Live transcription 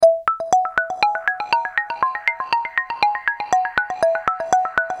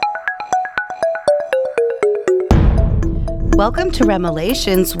Welcome to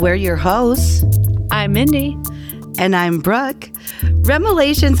Remelations. We're your hosts. I'm Mindy. And I'm Brooke.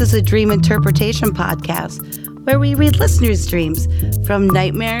 Remelations is a dream interpretation podcast where we read listeners' dreams, from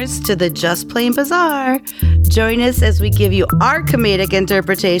nightmares to the just plain bizarre. Join us as we give you our comedic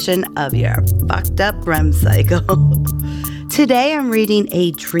interpretation of your fucked up REM cycle. Today I'm reading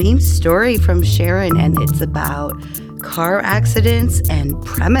a dream story from Sharon, and it's about car accidents and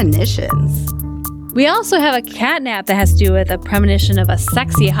premonitions. We also have a catnap that has to do with a premonition of a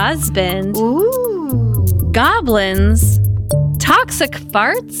sexy husband. Ooh. Goblins, toxic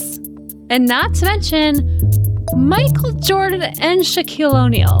farts, and not to mention Michael Jordan and Shaquille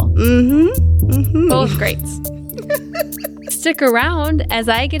O'Neal. Both greats. Stick around as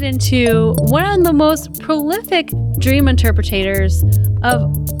I get into one of the most prolific dream interpreters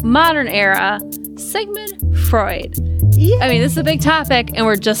of modern era, Sigmund Freud. Yeah. I mean, this is a big topic, and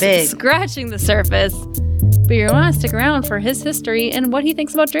we're just scratching the surface. But you're going to want to stick around for his history and what he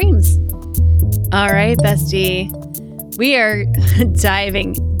thinks about dreams. All right, bestie. We are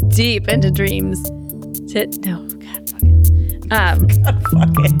diving deep into dreams. God,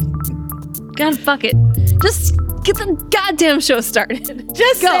 fuck it. God, fuck it. Just get the goddamn show started.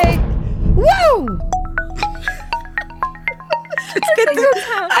 Just go. Say, woo!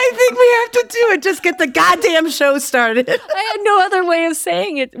 I think we have to do it. Just get the goddamn show started. I had no other way of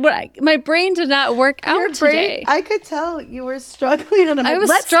saying it. My brain did not work out today. I could tell you were struggling. And I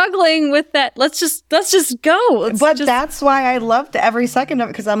was struggling with that. Let's just go. That's why I loved every second of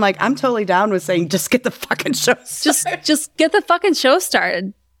it, because I'm like, I'm totally down with saying, just get the fucking show started. Just get the fucking show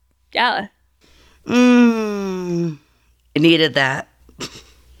started. Yeah. I needed that.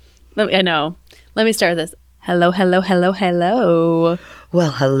 I know. Let me start this. Hello, hello, hello, hello. Well,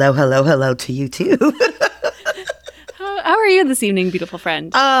 hello to you too. How are you this evening, beautiful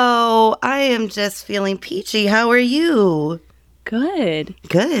friend? Oh, I am just feeling peachy. How are you? Good.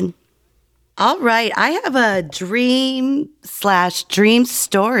 All right. I have a dream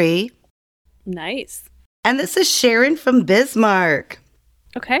story. Nice. And this is Sharon from Bismarck.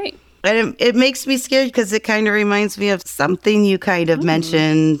 Okay. And it makes me scared because it kind of reminds me of something you kind of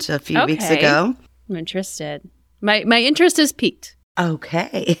mentioned a few weeks ago. I'm interested. My interest is piqued.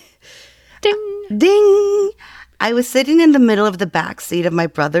 Okay. Ding. Ding. I was sitting in the middle of the back seat of my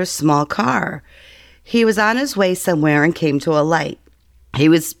brother's small car. He was on his way somewhere and came to a light. He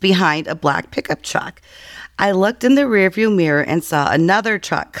was behind a black pickup truck. I looked in the rearview mirror and saw another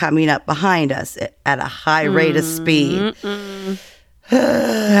truck coming up behind us at a high rate of speed.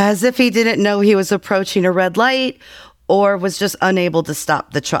 As if he didn't know he was approaching a red light or was just unable to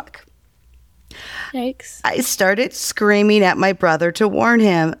stop the truck. Yikes. I started screaming at my brother to warn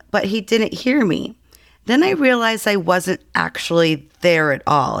him, but he didn't hear me. Then I realized I wasn't actually there at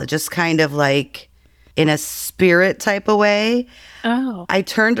all, just kind of like in a spirit type of way. Oh. I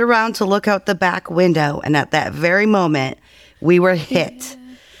turned around to look out the back window, and at that very moment, we were hit.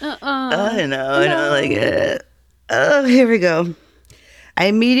 I know, like it. Oh, here we go. I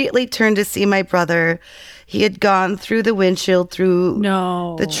immediately turned to see my brother. He had gone through the windshield through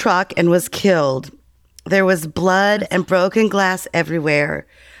the truck and was killed. There was blood and broken glass everywhere.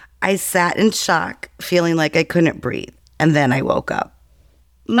 I sat in shock, feeling like I couldn't breathe. And then I woke up.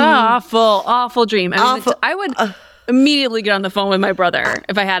 Awful dream. I would immediately get on the phone with my brother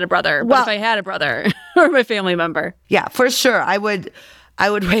if I had a brother. But if I had a brother or my family member. Yeah, for sure. I would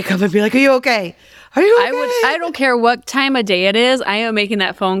wake up and be like, are you okay? Are you okay? I don't care what time of day it is. I am making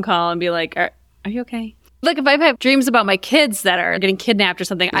that phone call and be like, are you okay? Like, if I have dreams about my kids that are getting kidnapped or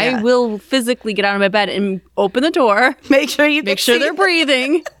something, I will physically get out of my bed and open the door. Make sure they're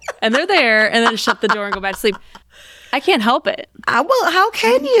breathing and they're there, and then shut the door and go back to sleep. I can't help it. Well, how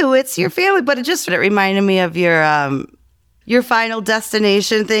can you? It's your family. But it reminded me of your Final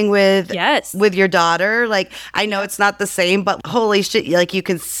Destination thing with your daughter. Like, I know it's not the same, but holy shit, like you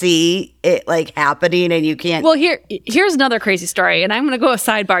can see it like happening and you can't. Well, here's another crazy story, and I'm going to go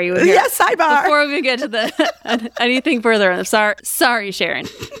sidebar you with here. Yes, sidebar. Before we get to anything further. I'm sorry, Sharon.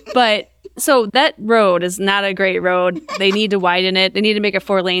 But so that road is not a great road. They need to widen it. They need to make it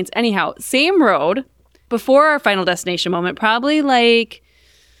 4 lanes. Anyhow, same road before our Final Destination moment, probably like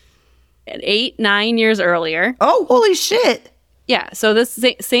 8-9 years earlier. Oh, holy shit. Yeah, so this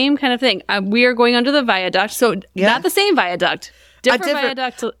same kind of thing. We are going under the viaduct. So not the same viaduct. Different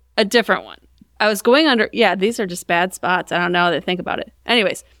viaduct, a different one. I was going under. Yeah, these are just bad spots. I don't know how they think about it.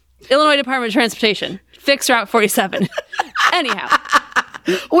 Anyways, Illinois Department of Transportation. Fix Route 47. Anyhow.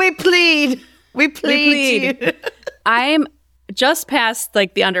 We plead. I'm just past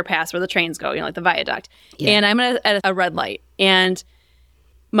like the underpass where the trains go, like the viaduct. Yeah. And I'm at a red light. And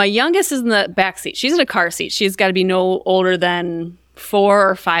My youngest is in the back seat. She's in a car seat. She's got to be no older than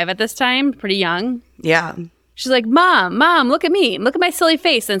 4 or 5 at this time. Pretty young. Yeah. She's like, Mom, look at me. Look at my silly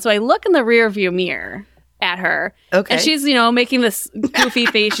face. And so I look in the rear view mirror at her. Okay. And she's, making this goofy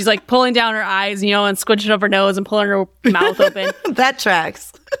face. She's like pulling down her eyes, and squinching up her nose and pulling her mouth open. That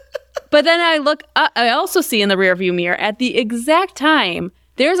tracks. But then I look up, I also see in the rear view mirror at the exact time,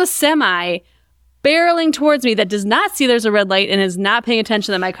 there's a semi barreling towards me that does not see there's a red light and is not paying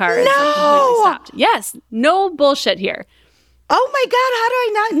attention that my car is completely stopped. Yes. No bullshit here. Oh my God. How do I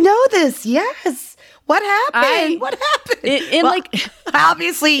not know this? Yes. What happened? What happened?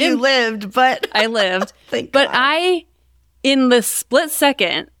 Obviously you lived, but I lived. Thank but God. In the split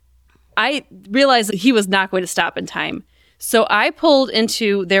second, I realized that he was not going to stop in time. So I pulled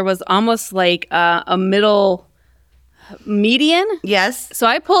into, there was almost like a middle median. Yes. So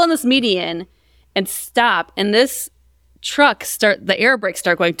I pull in this median and stop, and this truck the air brakes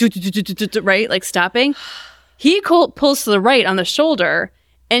start going, right? Like stopping. He pulls to the right on the shoulder,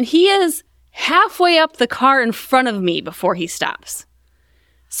 and he is halfway up the car in front of me before he stops.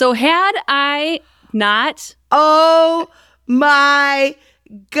 So had I not... Oh my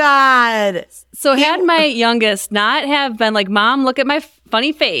God. So had my youngest not have been like, Mom, look at my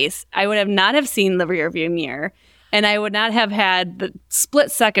funny face, I would have not have seen the rear view mirror, and I would not have had the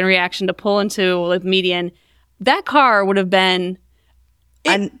split second reaction to pull into the median. That car would have been...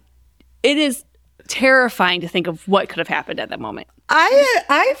 It is terrifying to think of what could have happened at that moment.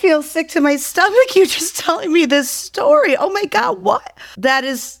 I feel sick to my stomach. You just telling me this story. Oh my God, what? That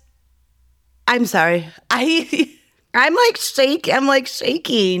is... I'm sorry. I'm like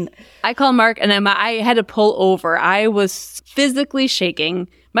shaking. I call Mark, and I had to pull over. I was physically shaking.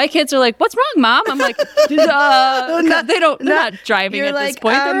 My kids are like, "What's wrong, Mom?" I'm like, they're not driving at this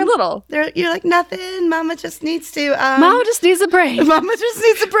point. They're little. You're like, nothing. Mama just needs to. Mama just needs a break. Mama just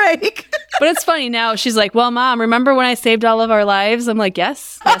needs a break. But it's funny now. She's like, "Well, Mom, remember when I saved all of our lives?" I'm like,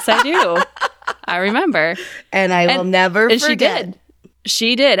 yes, I do. I remember. And I will never forget. And she did.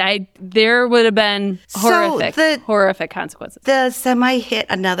 She did. There would have been horrific consequences. The semi hit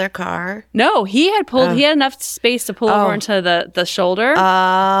another car. No, he had pulled. He had enough space to pull over into the shoulder.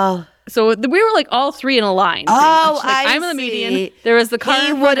 Oh. So we were like all three in a line. Oh, like, I'm in the median. There was the car.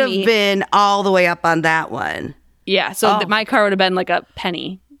 He would have been all the way up on that one. Yeah. So my car would have been like a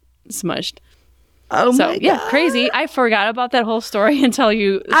penny smushed. Oh my God. Yeah, crazy. I forgot about that whole story until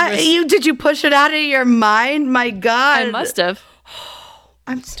you. Did you push it out of your mind? My God. I must have.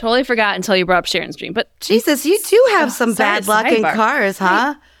 I'm totally forgot until you brought up Sharon's dream. But Jesus, you do have some bad luck in cars,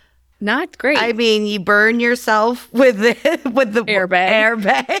 huh? Not great. I mean, you burn yourself with the airbag.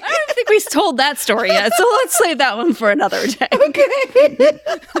 I don't think we told that story yet, so let's save that one for another day. Okay.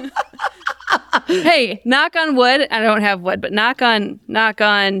 Hey, knock on wood. I don't have wood, but knock on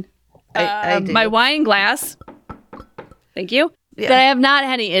my wine glass. Thank you. Yeah. That I have not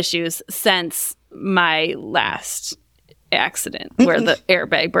had any issues since my last accident where the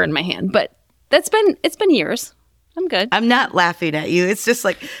airbag burned my hand, but it's been years. I'm good. I'm not laughing at you. It's just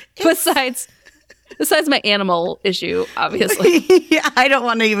like besides my animal issue, obviously. Yeah, I don't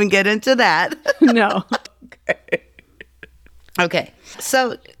want to even get into that. No. Okay.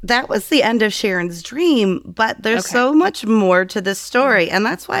 So that was the end of Sharon's dream, but there's so much more to this story, and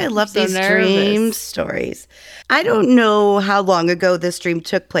that's why I love these dream stories. I don't know how long ago this dream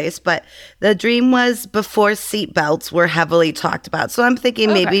took place, but the dream was before seatbelts were heavily talked about. So I'm thinking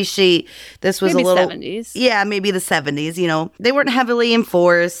maybe this was maybe a little 70s. Yeah, maybe the 70s, They weren't heavily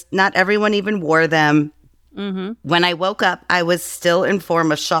enforced. Not everyone even wore them. Mm-hmm. When I woke up, I was still in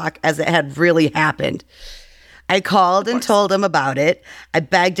form of shock as it had really happened. I called and told him about it. I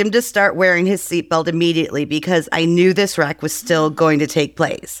begged him to start wearing his seatbelt immediately because I knew this wreck was still going to take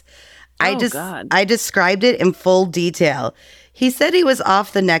place. I described it in full detail. He said he was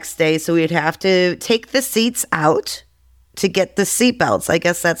off the next day, so we'd have to take the seats out to get the seatbelts. I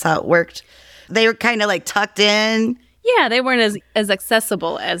guess that's how it worked. They were kind of like tucked in. Yeah, they weren't as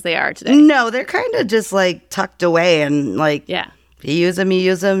accessible as they are today. No, they're kind of just like tucked away and like, you use them,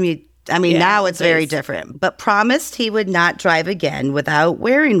 now it's very different. But promised he would not drive again without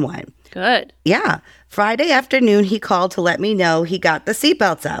wearing one. Good. Yeah. Friday afternoon, he called to let me know he got the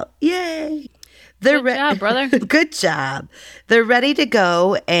seatbelts out. Yay. Good job, brother. Good job. They're ready to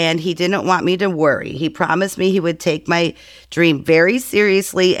go, and he didn't want me to worry. He promised me he would take my dream very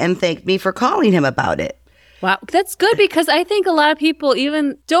seriously and thank me for calling him about it. Wow. That's good because I think a lot of people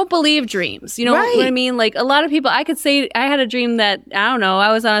even don't believe dreams. You know what I mean? Like a lot of people, I could say I had a dream that, I don't know,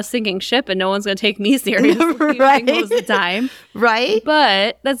 I was on a sinking ship and no one's going to take me seriously most of the time. Right.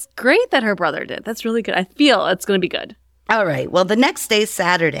 But that's great that her brother did. That's really good. I feel it's going to be good. All right. Well, the next day,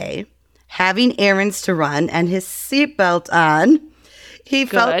 Saturday, having errands to run and his seatbelt on, he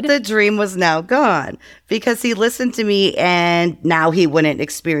felt the dream was now gone because he listened to me and now he wouldn't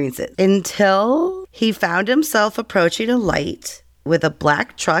experience it until he found himself approaching a light with a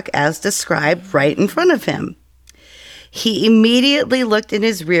black truck as described right in front of him. He immediately looked in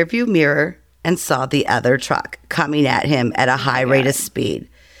his rearview mirror and saw the other truck coming at him at a high rate of speed.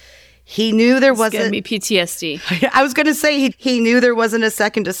 He knew there wasn't... It's going to be PTSD. I was going to say he knew there wasn't a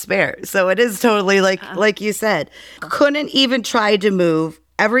second to spare. So it is totally like you said. Couldn't even try to move.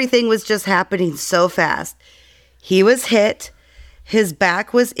 Everything was just happening so fast. He was hit. His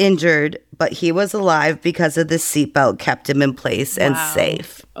back was injured, but he was alive because of the seatbelt kept him in place and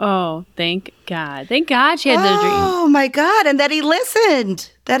safe. Oh, thank God. Thank God she had the dream. Oh, my God. And that he listened.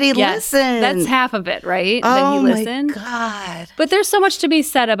 Listened. That's half of it, right? That he listened. Oh, my God. But there's so much to be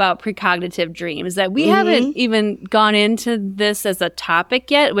said about precognitive dreams that we haven't even gone into this as a topic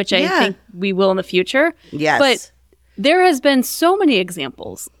yet, which I think we will in the future. Yes. But there has been so many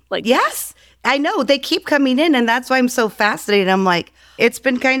examples like Yes. I know. They keep coming in, and that's why I'm so fascinated. I'm like, it's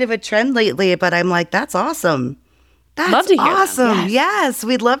been kind of a trend lately, but I'm like, that's awesome. That's love to hear awesome. them. Yes,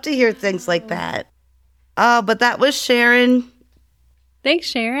 we'd love to hear things like that. But that was Sharon. Thanks,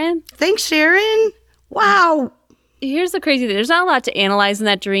 Sharon. Thanks, Sharon. Wow. Here's the crazy thing. There's not a lot to analyze in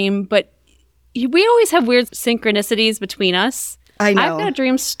that dream, but we always have weird synchronicities between us. I know. I've got a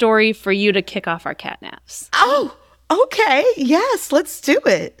dream story for you to kick off our cat naps. Oh, okay. Yes, let's do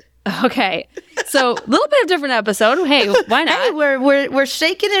it. Okay. So a little bit of different episode. Hey, why not? Hey, we're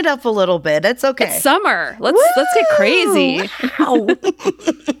shaking it up a little bit. It's okay. It's summer. Let's get crazy. Wow.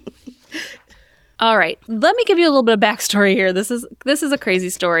 All right. Let me give you a little bit of backstory here. This is a crazy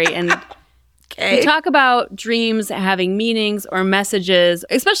story. And we talk about dreams having meanings or messages,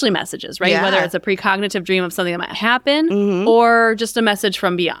 especially messages, right? Yeah. Whether it's a precognitive dream of something that might happen or just a message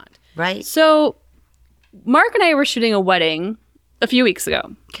from beyond. Right. So Mark and I were shooting a wedding a few weeks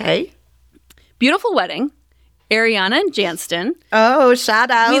ago. Okay. Beautiful wedding. Ariana and Janston. Oh, shout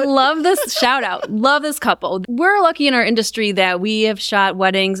out. We love this shout out. Love this couple. We're lucky in our industry that we have shot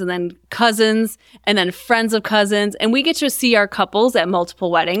weddings and then cousins and then friends of cousins. And we get to see our couples at multiple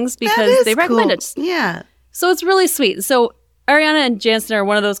weddings because they recommend cool. it. Yeah. So it's really sweet. So Ariana and Janston are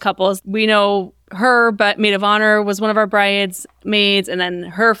one of those couples. We know her, but maid of honor was one of our bridesmaids. And then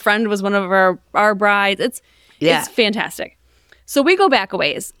her friend was one of our brides. It's fantastic. So we go back a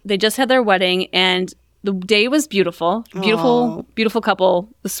ways. They just had their wedding and the day was beautiful. Beautiful couple,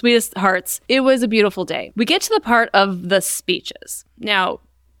 the sweetest hearts. It was a beautiful day. We get to the part of the speeches. Now,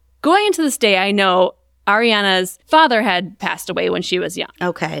 going into this day, I know Ariana's father had passed away when she was young.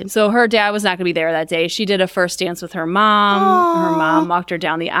 Okay. So her dad was not going to be there that day. She did a first dance with her mom. Her mom walked her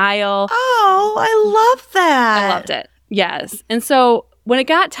down the aisle. Oh, I love that. I loved it. Yes. And so when it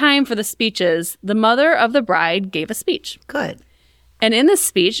got time for the speeches, the mother of the bride gave a speech. Good. And in this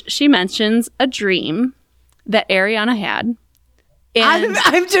speech, she mentions a dream that Ariana had. And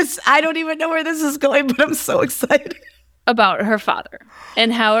I don't even know where this is going, but I'm so excited. About her father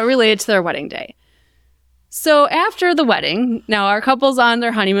and how it related to their wedding day. So after the wedding, now our couple's on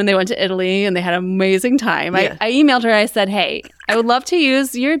their honeymoon. They went to Italy and they had an amazing time. Yeah. I emailed her. I said, hey, I would love to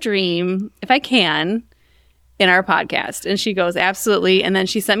use your dream, if I can, in our podcast. And she goes, absolutely. And then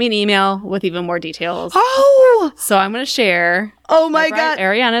she sent me an email with even more details. Oh! So I'm going to share. Oh my God.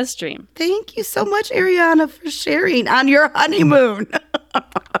 Ariana's dream. Thank you so much, Ariana, for sharing on your honeymoon.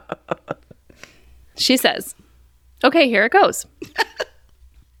 She says, okay, here it goes.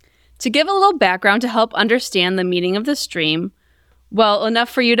 To give a little background to help understand the meaning of this dream, well, enough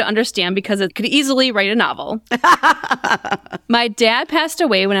for you to understand because it could easily write a novel. My dad passed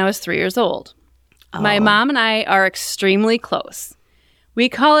away when I was 3 years old. My mom and I are extremely close. We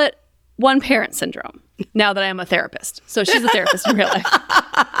call it one-parent syndrome, now that I'm a therapist. So she's a therapist in real life.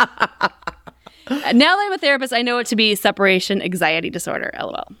 Now that I'm a therapist, I know it to be separation anxiety disorder,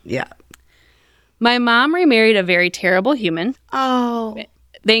 LOL. Yeah. My mom remarried a very terrible human. Oh.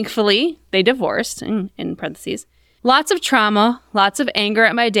 Thankfully, they divorced, in parentheses. Lots of trauma, lots of anger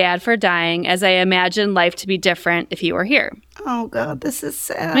at my dad for dying, as I imagine life to be different if he were here. Oh, God, this is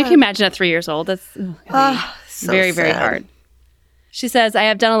sad. I can imagine at 3 years old. That's so very, sad. very hard. She says, I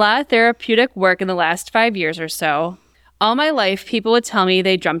have done a lot of therapeutic work in the last 5 years or so. All my life, people would tell me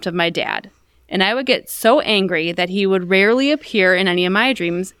they dreamt of my dad. And I would get so angry that he would rarely appear in any of my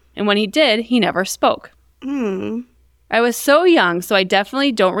dreams. And when he did, he never spoke. I was so young, so I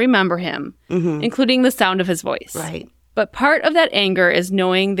definitely don't remember him, including the sound of his voice. Right. But part of that anger is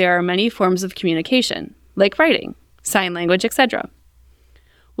knowing there are many forms of communication, like writing, sign language, etc.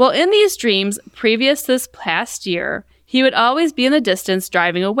 Well, in these dreams, previous this past year, He would always be in the distance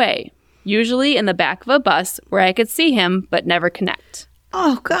driving away, usually in the back of a bus where I could see him but never connect.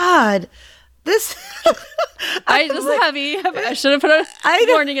 Oh, God. This... This is heavy. I should have put a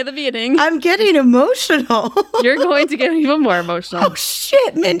warning at the beginning. I'm getting emotional. You're going to get even more emotional. Oh,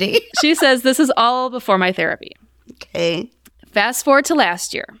 shit, Mindy. She says this is all before my therapy. Okay. Fast forward to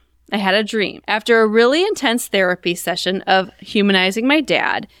last year. I had a dream. After a really intense therapy session of humanizing my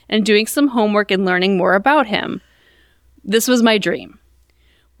dad and doing some homework and learning more about him, this was my dream.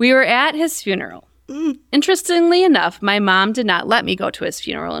 We were at his funeral. Interestingly enough, my mom did not let me go to his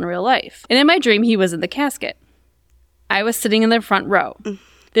funeral in real life. And in my dream, he was in the casket. I was sitting in the front row.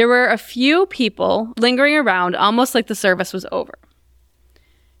 There were a few people lingering around, almost like the service was over.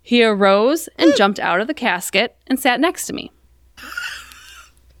 He arose and jumped out of the casket and sat next to me.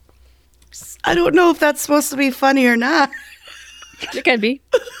 I don't know if that's supposed to be funny or not. It can be.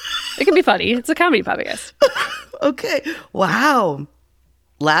 It can be funny. It's a comedy podcast. Okay. Wow.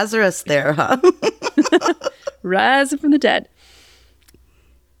 Lazarus there, huh? Rising from the dead.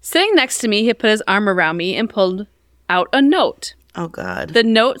 Sitting next to me, he put his arm around me and pulled out a note. Oh, God. The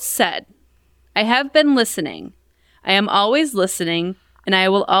note said, I have been listening. I am always listening, and I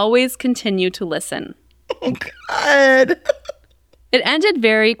will always continue to listen. Oh, God. It ended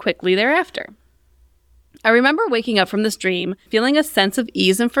very quickly thereafter. I remember waking up from this dream, feeling a sense of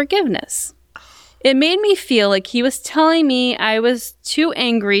ease and forgiveness. It made me feel like he was telling me I was too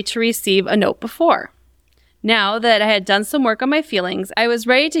angry to receive a note before. Now that I had done some work on my feelings, I was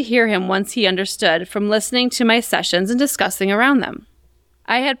ready to hear him once he understood from listening to my sessions and discussing around them.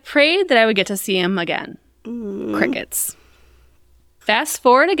 I had prayed that I would get to see him again. Crickets. Fast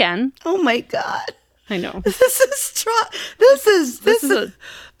forward again. Oh, my God. I know. This is a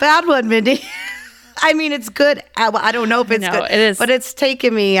bad one, Mindy. I mean, it's good. I don't know if it's good. It is. But it's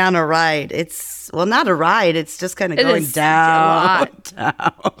taken me on a ride. Well, not a ride. It's just kind of going down.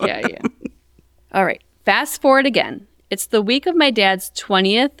 Yeah. All right. Fast forward again. It's the week of my dad's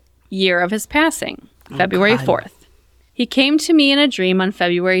 20th year of his passing, February 4th. He came to me in a dream on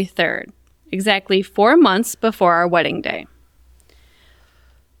February 3rd, exactly 4 months before our wedding day.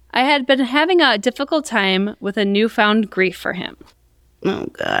 I had been having a difficult time with a newfound grief for him. Oh,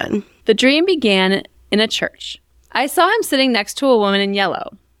 God. The dream began in a church. I saw him sitting next to a woman in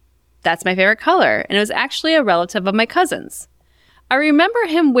yellow. That's my favorite color, and it was actually a relative of my cousin's. I remember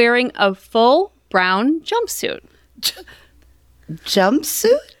him wearing a full brown jumpsuit.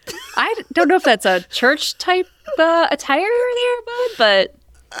 Jumpsuit? I don't know if that's a church-type attire there, bud, but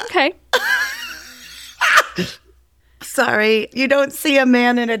okay. Sorry, you don't see a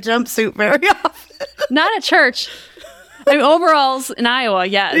man in a jumpsuit very often. Not at church. I mean, overalls in Iowa,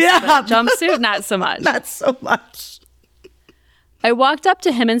 yes. Yeah. Jumpsuit, not so much. Not so much. I walked up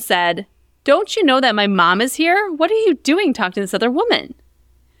to him and said, "Don't you know that my mom is here? What are you doing talking to this other woman?"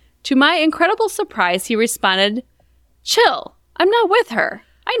 To my incredible surprise, he responded, "Chill, I'm not with her.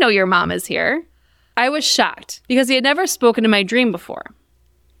 I know your mom is here." I was shocked because he had never spoken in my dream before.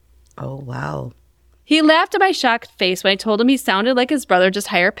 Oh, wow. He laughed at my shocked face when I told him he sounded like his brother, just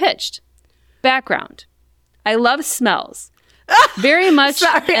higher pitched. Background. I love smells. Very much.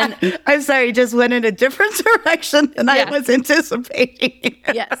 Sorry, I'm sorry. You just went in a different direction than I was anticipating.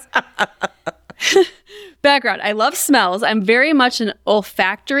 Yes. Background. I love smells. I'm very much an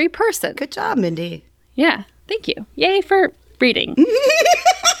olfactory person. Good job, Mindy. Yeah. Thank you. Yay for reading.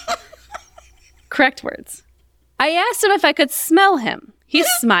 Correct words. I asked him if I could smell him. He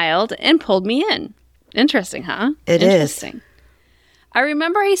smiled and pulled me in. Interesting, huh? It Interesting. is. I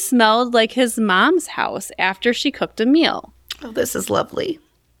remember he smelled like his mom's house after she cooked a meal. Oh, this is lovely.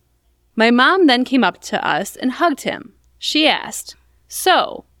 My mom then came up to us and hugged him. She asked,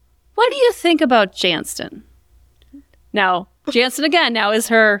 "So, what do you think about Janston?" Now, Janston again now is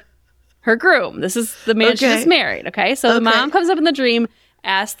her groom. This is the man she just married, okay? So the mom comes up in the dream,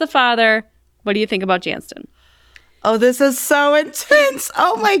 asks the father, "What do you think about Janston?" Oh, this is so intense.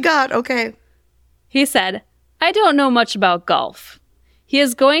 Oh, my God. Okay. He said, "I don't know much about golf. He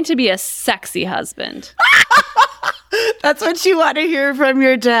is going to be a sexy husband." That's what you want to hear from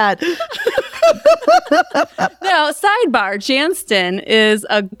your dad. Now, sidebar, Janston is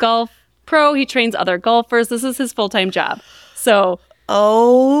a golf pro. He trains other golfers. This is his full-time job. So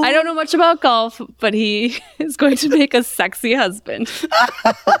I don't know much about golf, but he is going to make a sexy husband.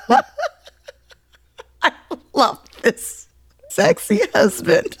 I love this. Sexy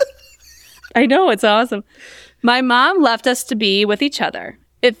husband. I know, it's awesome. My mom left us to be with each other.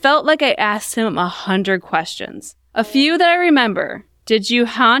 It felt like I asked him 100 questions. A few that I remember. Did you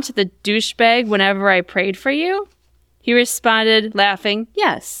haunt the douchebag whenever I prayed for you? He responded, laughing,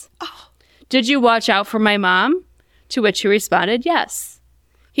 yes. Oh. Did you watch out for my mom? To which he responded, yes.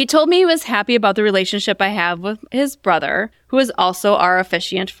 He told me he was happy about the relationship I have with his brother, who is also our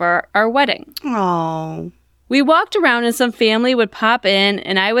officiant for our wedding. Oh. We walked around and some family would pop in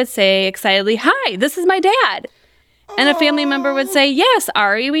and I would say excitedly, hi, this is my dad. And a family member would say, yes,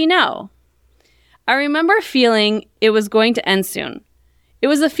 Ari, we know. I remember feeling it was going to end soon. It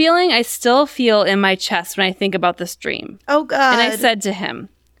was a feeling I still feel in my chest when I think about this dream. Oh, God. And I said to him,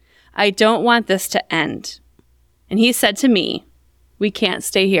 I don't want this to end. And he said to me, we can't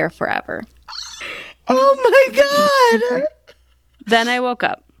stay here forever. Oh, my God. Then I woke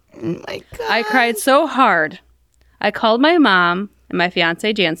up. Oh, my God. I cried so hard. I called my mom and my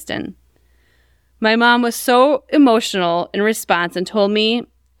fiance, Janston. My mom was so emotional in response and told me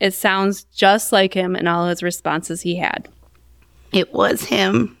it sounds just like him in all his responses he had. It was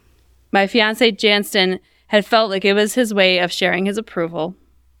him. My fiance, Janston, had felt like it was his way of sharing his approval.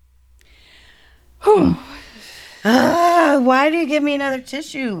 Whew. Why do you give me another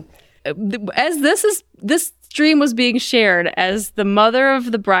tissue? As this dream was being shared as the mother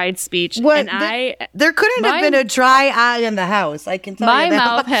of the bride speech, There couldn't have been a dry eye in the house. I can tell you that. My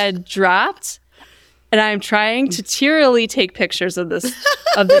mouth had dropped, and I'm trying to tearily take pictures of this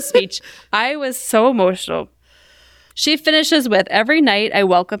speech. I was so emotional. She finishes with, every night I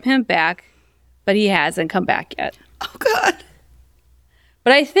welcome him back, but he hasn't come back yet. Oh, God.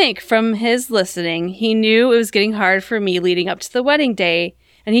 But I think from his listening, he knew it was getting hard for me leading up to the wedding day,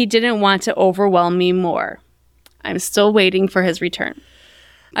 and he didn't want to overwhelm me more. I'm still waiting for his return.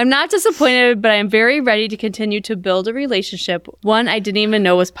 I'm not disappointed, but I'm very ready to continue to build a relationship, one I didn't even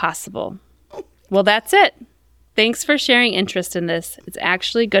know was possible. Well, that's it. Thanks for sharing interest in this. It's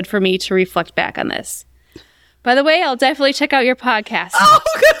actually good for me to reflect back on this. By the way, I'll definitely check out your podcast. Oh,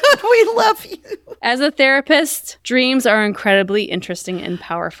 God, we love you. As a therapist, dreams are incredibly interesting and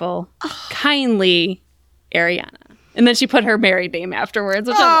powerful. Kindly, Ariana. And then she put her married name afterwards.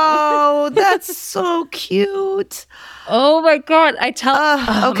 Which That's so cute. Oh, my God. I tell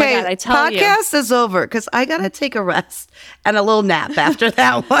podcast is over because I got to take a rest and a little nap after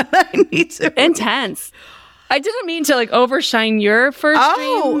that one. I need to. Intense. I didn't mean to overshine your first dream.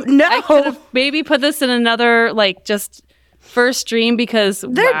 Oh, no. I could have maybe put this in another just first dream because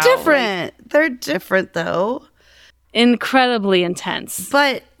they're different. They're different though. Incredibly intense.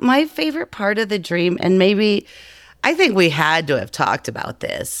 But my favorite part of the dream, and maybe I think we had to have talked about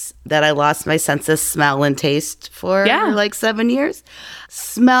this, that I lost my sense of smell and taste for 7 years.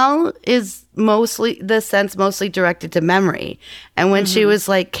 Smell is mostly directed to memory. And when she was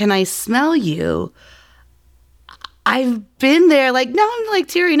like, can I smell you? I've been there, now I'm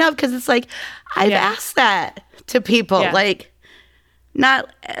tearing up because it's I've asked that to people, not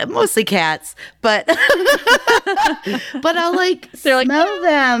mostly cats, but but I'll smell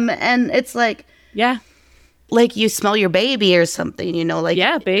them, and it's you smell your baby or something,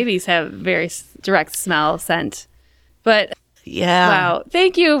 babies have very direct smell, scent, but yeah. Wow.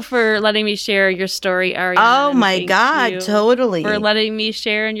 Thank you for letting me share your story, Ariana. Oh my God, totally. For letting me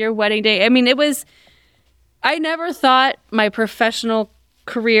share in your wedding day. I mean, I never thought my professional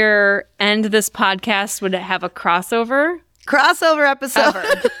career and this podcast would have a crossover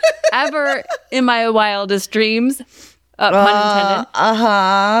episode ever in my wildest dreams, pun intended.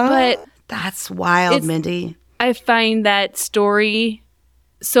 But that's wild, Mindy. I find that story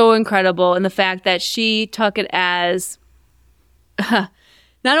so incredible, and the fact that she took it as not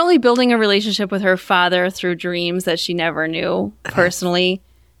only building a relationship with her father through dreams that she never knew personally.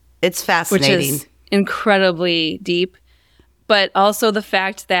 It's fascinating. Which is incredibly deep, but also the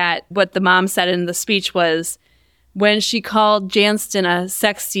fact that what the mom said in the speech was when she called Janston a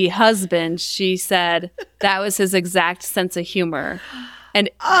sexy husband, she said that was his exact sense of humor. And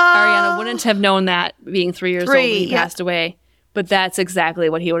Ariana wouldn't have known that being 3 years old when he passed away, but that's exactly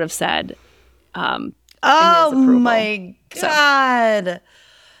what he would have said. Oh my God.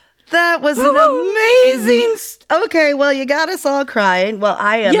 That was an amazing. Okay, well, you got us all crying. Well,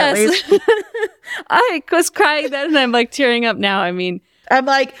 I am at least. I was crying then, and I'm tearing up now. I mean, I'm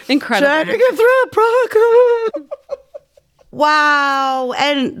incredible. Trying to get through a program. Wow.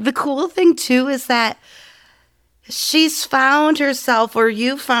 And the cool thing, too, is that she's found herself, or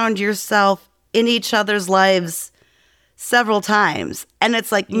you found yourself in each other's lives several times, and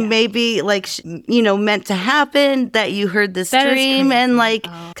it's maybe meant to happen that you heard this dream, and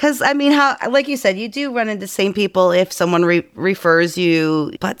because how, like you said, you do run into the same people if someone refers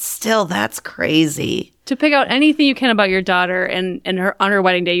you, but still, that's crazy. To pick out anything you can about your daughter, and her on her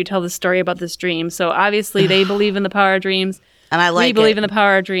wedding day, you tell the story about this dream. So obviously they believe in the power of dreams, and we believe in the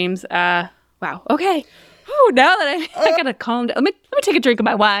power of dreams. Wow. Okay. Ooh, now that I gotta calm down. Let me take a drink of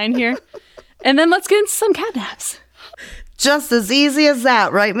my wine here, and then let's get into some cat naps. Just as easy as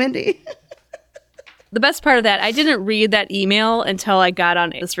that, right, Mindy? The best part of that, I didn't read that email until I got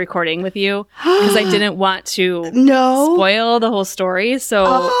on this recording with you because I didn't want to spoil the whole story.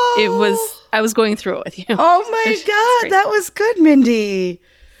 So I was going through it with you. Oh my God, that was good, Mindy.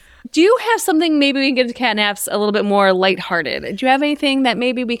 Do you have something maybe we can get to catnaps a little bit more lighthearted? Do you have anything that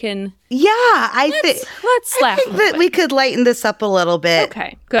maybe we can? Yeah, let's laugh. I think that we could lighten this up a little bit.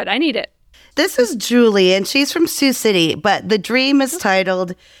 Okay, good. I need it. This is Julie, and she's from Sioux City, but the dream is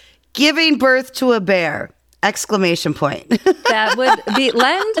titled "Giving Birth to a Bear!" Exclamation point. That would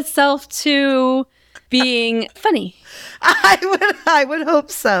lend itself to being funny. I would hope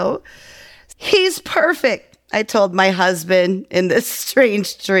so. He's perfect, I told my husband in this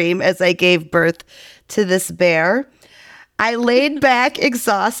strange dream as I gave birth to this bear. I laid back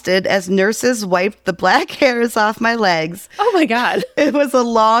exhausted as nurses wiped the black hairs off my legs. Oh my God. It was a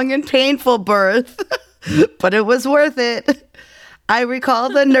long and painful birth, but it was worth it. I recall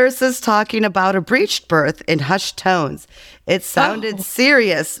the nurses talking about a breached birth in hushed tones. It sounded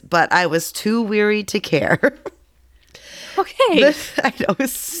serious, but I was too weary to care. Okay. I know.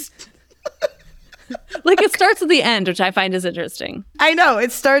 Like it starts at the end, which I find is interesting. I know.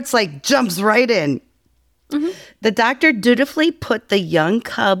 It starts jumps right in. Mm-hmm. The doctor dutifully put the young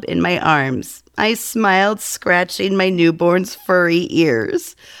cub in my arms. I smiled, scratching my newborn's furry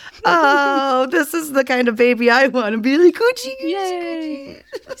ears. Oh, this is the kind of baby I want to be like, Coochie. Yay.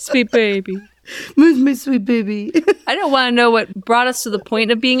 Sweet baby. Where's my sweet baby? I don't want to know what brought us to the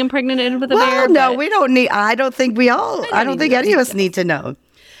point of being impregnated with a bear. No, we don't need, I don't think any of us need to know.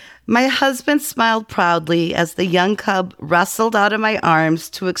 My husband smiled proudly as the young cub wrestled out of my arms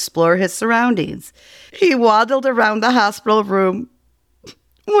to explore his surroundings. He waddled around the hospital room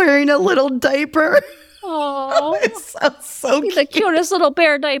wearing a little diaper. Oh, it sounds so cute. The cutest little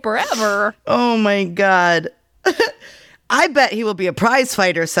bear diaper ever. Oh my God. I bet he will be a prize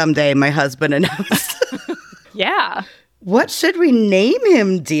fighter someday, my husband announced. Yeah. What should we name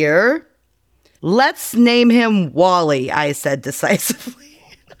him, dear? Let's name him Wally, I said decisively.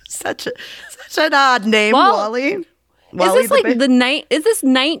 Such an odd name, Wally. Is this is this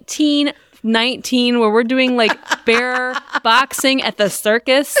 1919 where we're doing bear boxing at the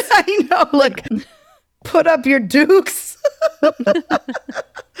circus? I know, put up your dukes.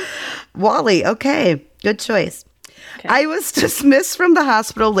 Wally, okay, good choice. Okay. I was dismissed from the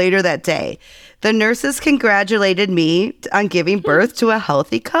hospital later that day. The nurses congratulated me on giving birth to a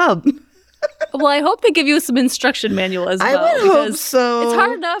healthy cub. Well, I hope they give you some instruction manual as well. I would hope so. It's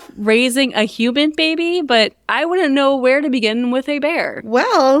hard enough raising a human baby, but I wouldn't know where to begin with a bear.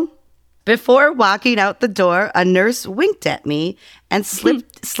 Well, before walking out the door, a nurse winked at me and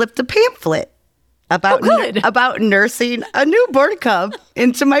slipped a pamphlet about nursing a newborn cub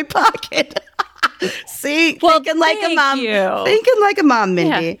into my pocket. See, thinking like a mom. Thinking like a mom,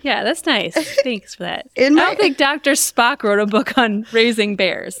 Mindy. Yeah, that's nice. Thanks for that. I don't think Dr. Spock wrote a book on raising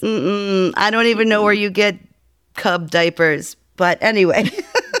bears. I don't even know where you get cub diapers. But anyway,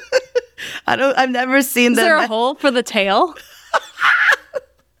 I've never seen them. Is there a hole for the tail?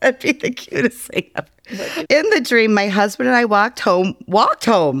 That'd be the cutest thing ever. In the dream, my husband and I walked home. Wow,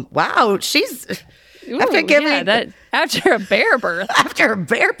 after a bear birth. After a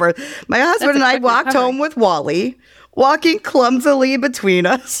bear birth. My husband and I walked home with Wally, walking clumsily between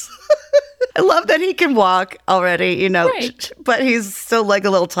us. I love that he can walk already, right. But he's still like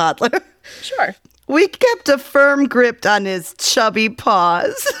a little toddler. Sure. We kept a firm grip on his chubby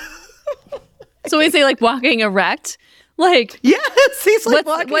paws. So we say walking erect? Yes, he's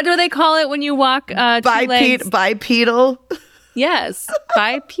walking. What do they call it when you walk bipedal? Yes,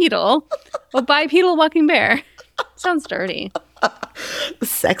 bipedal. Well, bipedal walking bear. Sounds dirty.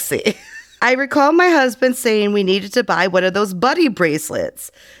 Sexy. I recall my husband saying we needed to buy one of those buddy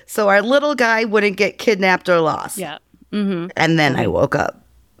bracelets so our little guy wouldn't get kidnapped or lost. Yeah. Mm-hmm. And then I woke up.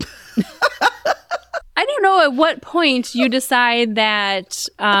 I don't know at what point you decide that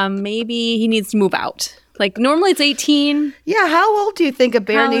maybe he needs to move out. Normally it's 18. Yeah, how old do you think a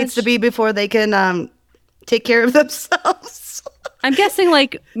bear needs to be before they can take care of themselves? I'm guessing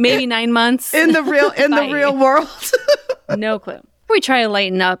maybe 9 months. In the real world. No clue. Before we try to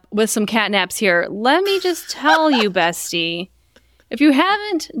lighten up with some catnaps here, let me just tell you, bestie, if you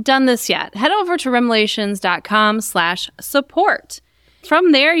haven't done this yet, head over to remelations.com/support.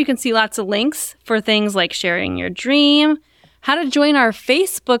 From there, you can see lots of links for things like sharing your dream, how to join our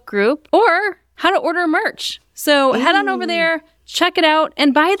Facebook group, or how to order merch. So head on over there, check it out.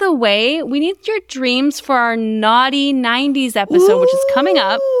 And by the way, we need your dreams for our Naughty 90s episode, which is coming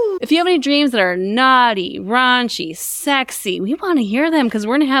up. If you have any dreams that are naughty, raunchy, sexy, we want to hear them because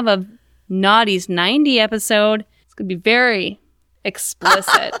we're going to have a Naughties 90 episode. It's It'd be very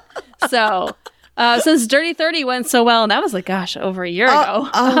explicit. So, since Dirty 30 went so well, and that was like, gosh, over a year ago.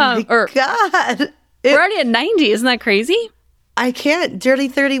 Oh my God. We're already at 90. Isn't that crazy? I can't. Dirty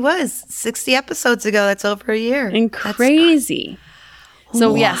 30 was 60 episodes ago. That's over a year. And crazy.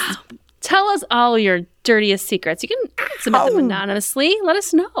 So, yes, tell us all your dirtiest secrets. You can submit them anonymously. Let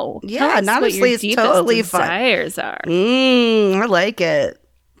us know. Yeah, anonymously is totally fun. Desires are. I like it.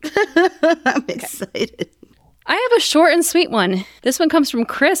 I'm excited. I have a short and sweet one. This one comes from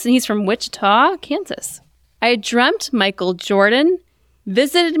Chris, and he's from Wichita, Kansas. I dreamt Michael Jordan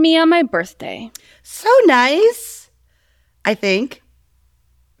visited me on my birthday. So nice, I think.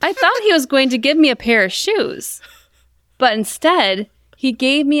 I thought he was going to give me a pair of shoes, but instead, he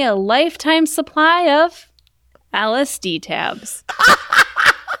gave me a lifetime supply of LSD tabs.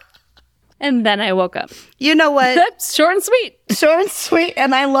 And then I woke up. You know what? That's short and sweet. Short and sweet,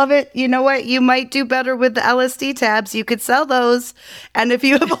 and I love it. You know what? You might do better with the LSD tabs. You could sell those, and if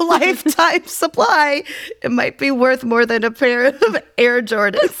you have a lifetime supply, it might be worth more than a pair of Air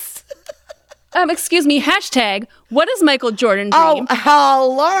Jordans. Excuse me, hashtag, what is Michael Jordan dream? Oh,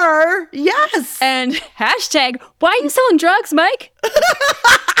 hello. Yes. And hashtag, why are you selling drugs, Mike?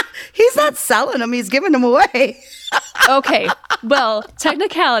 He's not selling them. He's giving them away. Okay. Well,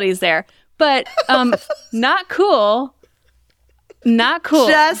 technicalities there. But not cool. Not cool.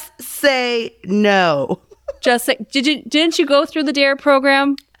 Just say no. Just say, didn't you go through the DARE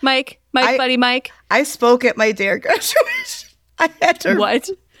program, Mike? Buddy Mike? I spoke at my DARE graduation. I had to.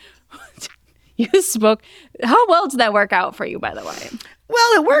 What? You spoke. How well did that work out for you, by the way?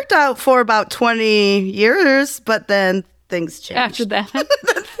 Well, it worked out for about 20 years, but then things changed. After that?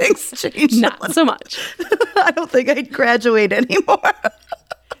 Things changed. Not so much. I don't think I'd graduate anymore.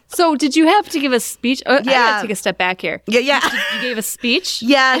 So did you have to give a speech? I Yeah. gotta take a step back here. Yeah. You gave a speech?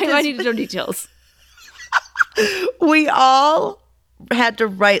 Yeah. I need to know details. We all had to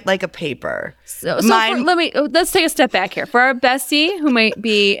write like a paper. So let's take a step back here. For our bestie, who might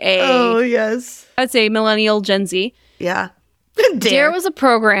be yes. I'd say millennial Gen Z. Yeah. DARE was a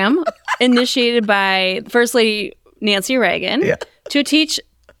program initiated by First Lady Nancy Reagan to teach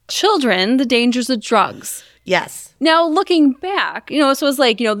children the dangers of drugs. Yes. Now, looking back, so it was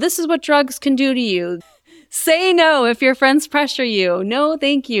like, this is what drugs can do to you. Say no if your friends pressure you. No,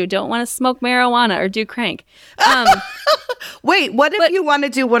 thank you. Don't want to smoke marijuana or do crank. Wait, what if you want to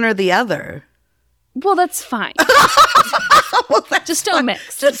do one or the other? Well, that's fine. Just don't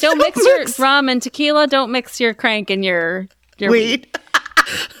mix. Don't mix your rum and tequila. Don't mix your crank and your weed.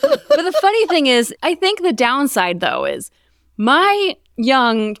 But the funny thing is, I think the downside, though, is my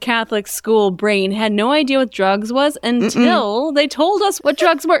young Catholic school brain had no idea what drugs was until they told us what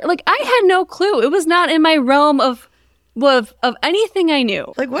drugs were. Like, I had no clue. It was not in my realm of anything I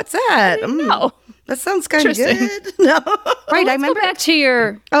knew. Like, what's that? No. That sounds kind of good. No. Right, I remember. Go back to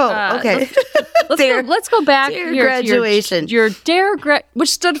your... okay. Let's go back to your graduation. Your DARE, which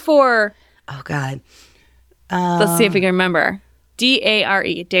stood for... Oh, God. Let's see if we can remember.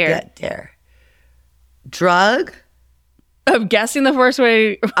 DARE. DARE. Yeah, DARE. Drug? I'm guessing the first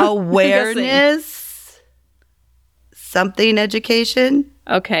way. Awareness? Something education?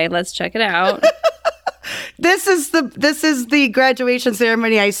 Okay, let's check it out. This is the graduation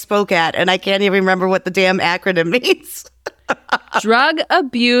ceremony I spoke at, and I can't even remember what the damn acronym means. Drug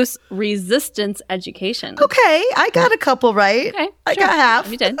abuse resistance education. Okay, I got a couple right. Okay, I got half.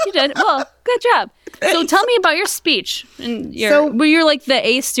 You did. Well, good job. Thanks. So tell me about your speech. And were you like the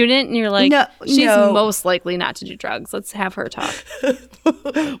A student, and you're like, she's most likely not to do drugs. Let's have her talk.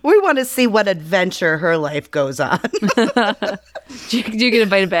 We want to see what adventure her life goes on. Do you get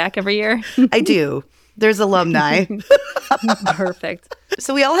invited back every year? I do. There's alumni. Perfect.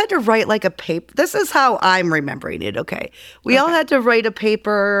 So we all had to write like a paper. This is how I'm remembering it, okay? We all had to write a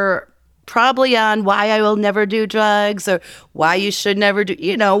paper probably on why I will never do drugs or why you should never do,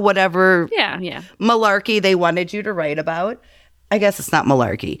 whatever malarkey they wanted you to write about. I guess it's not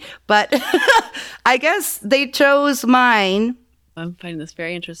malarkey, but I guess they chose mine. I'm finding this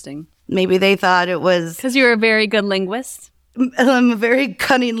very interesting. Maybe they thought it was... Because you're a very good linguist. I'm a very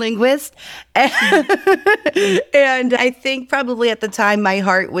cunning linguist. And I think probably at the time my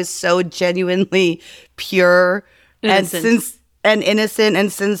heart was so genuinely pure and innocent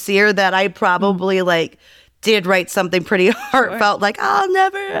and sincere that I probably did write something pretty heartfelt, like I'll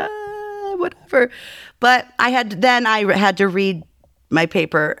never, whatever. But I had to read my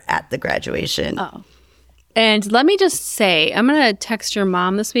paper at the graduation. Oh. And let me just say, I'm going to text your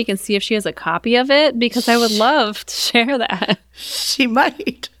mom this week and see if she has a copy of it, because I would love to share that. She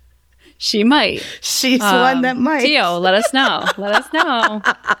might. She might. She's one that might. Theo, let us know. Let us know.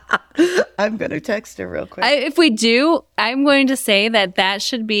 I'm going to text her real quick. If we do, I'm going to say that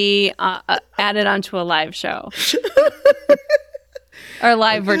should be added onto a live show. Or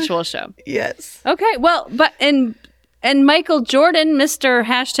live virtual show. Yes. Okay, well, but and Michael Jordan, Mr.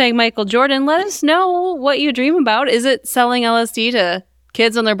 # Michael Jordan, let us know what you dream about. Is it selling LSD to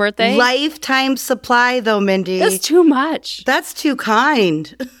kids on their birthday? Lifetime supply, though, Mindy. That's too much. That's too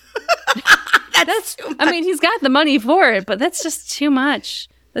kind. That's too much. I mean, he's got the money for it, but that's just too much.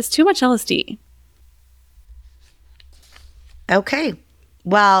 That's too much LSD. Okay.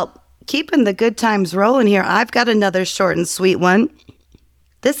 Well, keeping the good times rolling here, I've got another short and sweet one.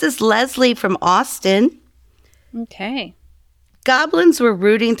 This is Leslie from Austin. Okay. Goblins were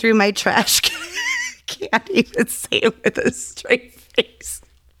rooting through my trash can. Can't even say it with a straight face.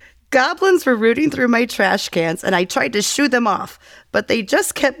 Goblins were rooting through my trash cans, and I tried to shoo them off, but they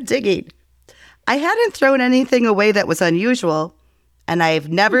just kept digging. I hadn't thrown anything away that was unusual, and I've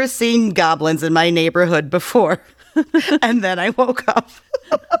never seen goblins in my neighborhood before. And then I woke up.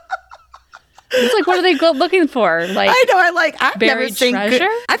 It's like, what are they looking for? Like, I know. I've buried treasure?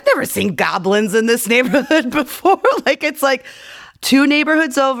 I've never seen goblins in this neighborhood before. Like, it's like 2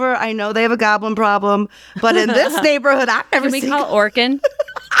 neighborhoods over. I know they have a goblin problem, but in this neighborhood, I've never seen. Can we call Orkin?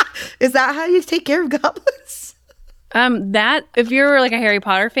 Is that how you take care of goblins? That if you're like a Harry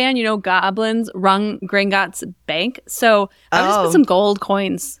Potter fan, you know goblins run Gringotts bank. So I would just put some gold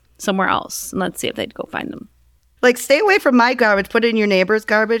coins somewhere else, and let's see if they'd go find them. Like, stay away from my garbage. Put it in your neighbor's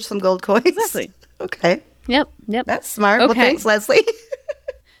garbage, some gold coins. Exactly. Okay. Yep. That's smart. Okay. Well, thanks, Leslie.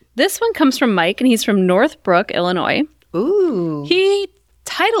 This one comes from Mike, and he's from Northbrook, Illinois. Ooh. He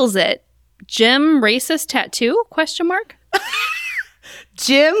titles it Gym Racist Tattoo? ?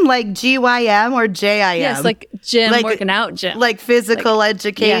 Gym, like GYM or JIM? Yes, like gym, like, working out gym. Like physical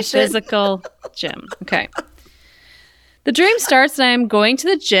education? Yeah, physical gym. Okay. The dream starts and I'm going to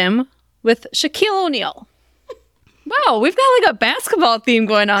the gym with Shaquille O'Neal. Wow, we've got like a basketball theme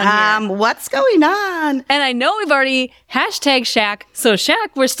going on here. What's going on? And I know we've already #Shaq. So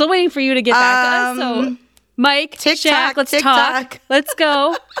Shaq, we're still waiting for you to get back to us. So Mike, TikTok, Shaq, let's TikTok. talk. Let's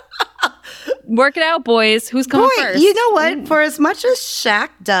go. Work it out, boys. Who's coming first? You know what? For as much as Shaq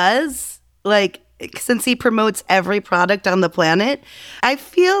does, like, since he promotes every product on the planet, I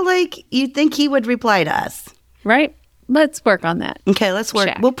feel like you'd think he would reply to us. Right? Let's work on that. Okay, let's work.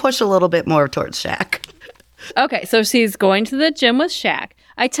 Shaq. We'll push a little bit more towards Shaq. Okay, so she's going to the gym with Shaq.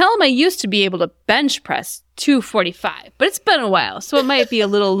 I tell him I used to be able to bench press 245, but it's been a while, so it might be a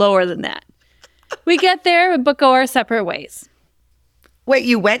little lower than that. We get there, but go our separate ways. Wait,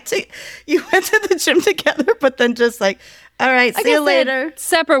 you went to the gym together, but then just like, all right, see you later.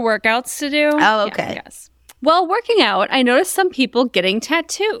 Separate workouts to do. Oh, okay. Yes. While working out, I noticed some people getting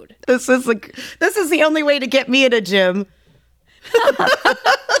tattooed. This is the only way to get me at a gym.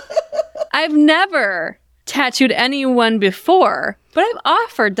 I've never tattooed anyone before, but I've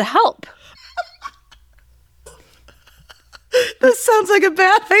offered to help. This sounds like a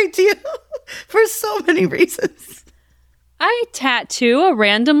bad idea for so many reasons. I tattoo a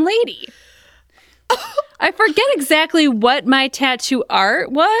random lady. I forget exactly what my tattoo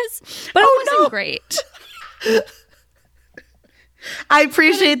art was, but it wasn't great. I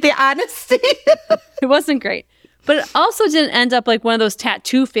appreciate the honesty. It wasn't great. But it also didn't end up like one of those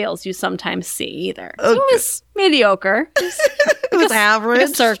tattoo fails you sometimes see either. So it was mediocre. It was average. Like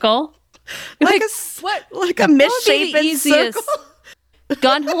a circle. Like a misshapen circle.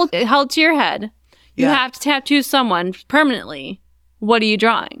 Gun held to your head. You have to tattoo someone permanently. What are you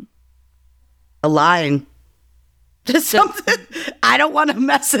drawing? A line. Just something. I don't want to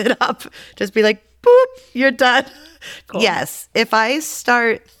mess it up. Just be like, boop, you're done. Cool. Yes. If I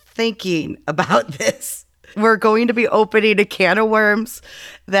start thinking about this, we're going to be opening a can of worms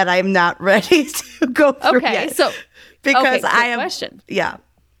that I'm not ready to go through yet. So because I am. Question. Yeah.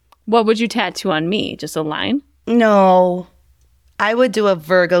 What would you tattoo on me? Just a line? No. I would do a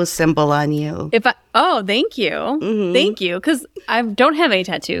Virgo symbol on you. Thank you. Mm-hmm. Thank you. Because I don't have any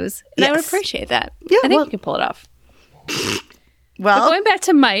tattoos. And I would appreciate that. Yeah, I think you can pull it off. Well, but going back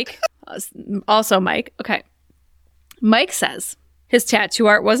to Mike, also Mike. Okay. Mike says his tattoo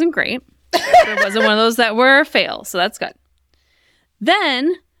art wasn't great. It wasn't one of those that were a fail. So that's good.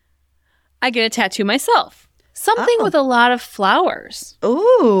 Then I get a tattoo myself. Something with a lot of flowers.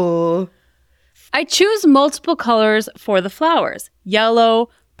 Ooh. I choose multiple colors for the flowers. Yellow,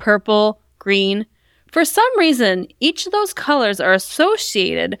 purple, green. For some reason, each of those colors are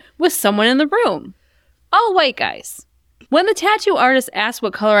associated with someone in the room. All white guys. When the tattoo artist asked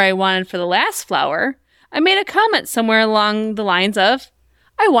what color I wanted for the last flower, I made a comment somewhere along the lines of,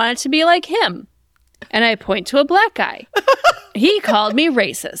 I wanted to be like him. And I point to a black guy. He called me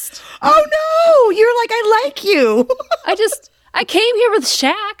racist. Oh, no. You're like, I like you. I came here with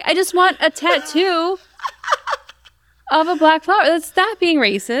Shaq. I just want a tattoo of a black flower. That's not being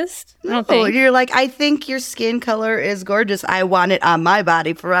racist. I don't think. You're like, I think your skin color is gorgeous. I want it on my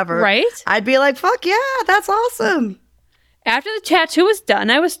body forever. Right? I'd be like, fuck yeah, that's awesome. After the tattoo was done,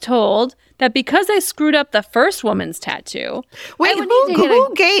 I was told that because I screwed up the first woman's tattoo. Wait,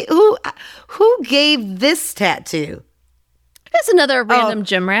 who gave this tattoo? That's another random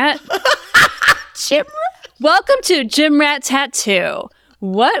gym rat. Gym rat? Welcome to Gym Rat Tattoo.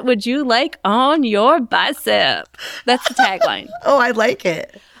 What would you like on your bicep? That's the tagline. Oh, I like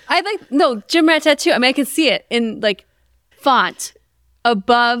it. Gym Rat Tattoo. I mean, I can see it in like font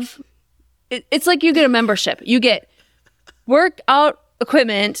above. It's like you get a membership. You get workout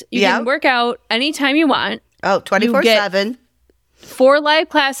equipment. You can work out anytime you want. Oh, 24/7. 4 live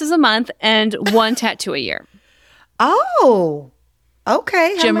classes a month and 1 tattoo a year. Oh,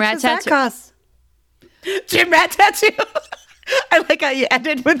 okay. How Gym much Rat does Tattoo. that cost? Gym Rat Tattoo. I like how you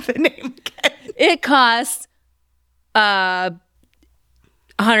ended with the name again. It costs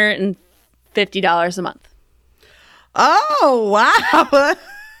 $150 a month. Oh, wow.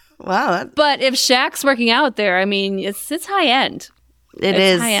 Wow. But if Shaq's working out there, I mean, it's high end.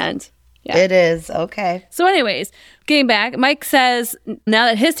 It's high end. Yeah. It is. Okay. So anyways, getting back, Mike says now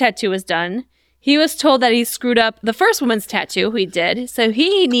that his tattoo is done, he was told that he screwed up the first woman's tattoo he did, so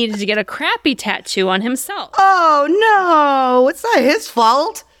he needed to get a crappy tattoo on himself. Oh, no. It's not his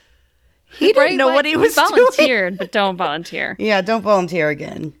fault. He didn't know what he was volunteered, doing. but don't volunteer. Yeah, don't volunteer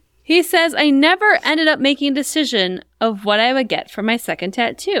again. He says, I never ended up making a decision of what I would get for my second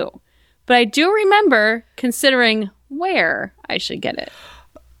tattoo, but I do remember considering where I should get it.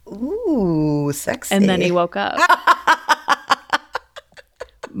 Ooh, sexy. And then he woke up.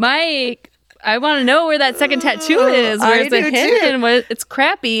 Mike, I want to know where that second tattoo is. Where's it hidden? It's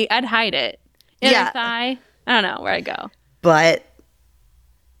crappy. I'd hide it. Inner thigh. I don't know where I go. Butt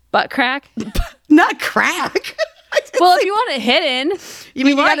crack? Not crack. Well, if you want it hidden,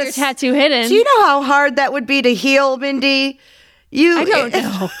 you want your tattoo hidden. Do you know how hard that would be to heal, Mindy? I don't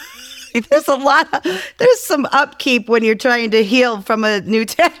know. There's some upkeep when you're trying to heal from a new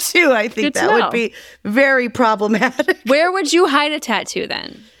tattoo. I think that would be very problematic. Where would you hide a tattoo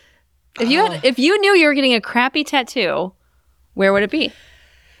then? If you knew you were getting a crappy tattoo, where would it be?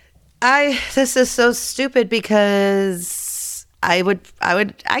 This is so stupid because I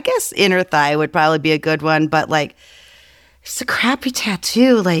guess inner thigh would probably be a good one, but like it's a crappy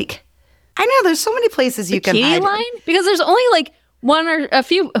tattoo. Like I know there's so many places you can hide. Line? Because there's only like one or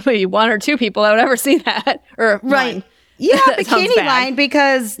two people that would ever see that. Or right. One. Yeah, bikini line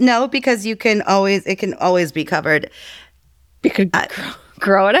because it can always be covered. You could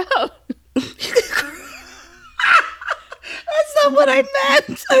grow it out. That's not what I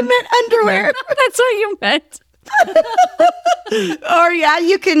meant. I meant underwear. That's what you meant. Or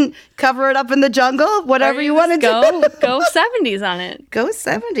you can cover it up in the jungle, whatever you want to do. Go 70s on it. Go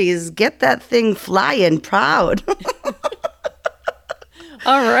 70s. Get that thing flying proud.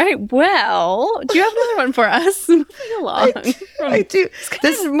 All right. Well, do you have another one for us? Moving along. I do.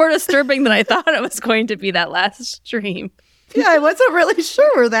 This is more disturbing than I thought it was going to be that last stream. Yeah, I wasn't really sure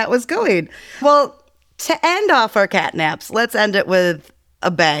where that was going. Well, to end off our catnaps, let's end it with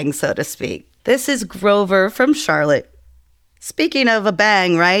a bang, so to speak. This is Grover from Charlotte. Speaking of a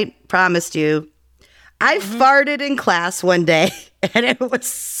bang, right? Promised you. I farted in class one day, and it was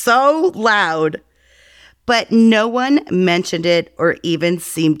so loud, but no one mentioned it or even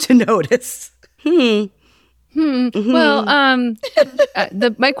seemed to notice. Well,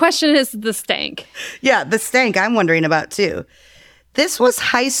 my question is the stank. Yeah, the stank I'm wondering about too. This was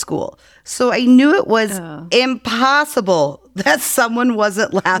high school, so I knew it was impossible that someone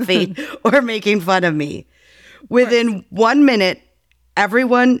wasn't laughing or making fun of me. Within 1 minute,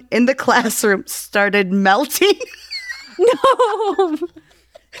 everyone in the classroom started melting. No.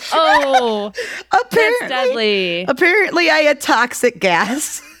 Oh, that's deadly. Apparently, I had toxic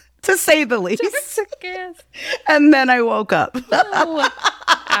gas, to say the least. Toxic gas. And then I woke up. Oh.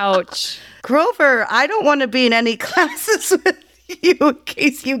 Ouch. Grover, I don't want to be in any classes with you in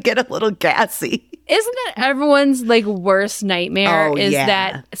case you get a little gassy. Isn't that everyone's like worst nightmare?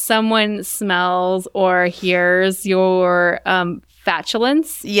 That someone smells or hears your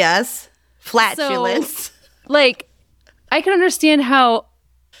flatulence? Yes. Flatulence. So, like, I can understand how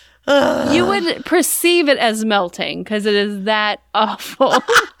you would perceive it as melting because it is that awful.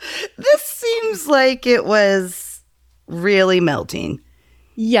 This seems like it was really melting.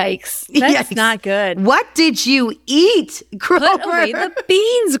 Yikes. That's Yikes. not good. What did you eat, Grover? Put away the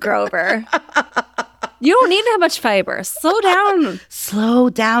beans, Grover. You don't need that much fiber. Slow down.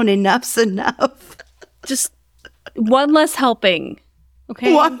 Slow down. Enough's enough. Just one less helping.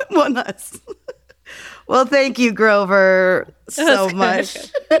 Okay? One less. Well, thank you, Grover, so much.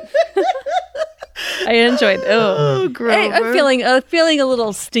 I enjoyed it. Oh, Grover. Hey, I'm feeling a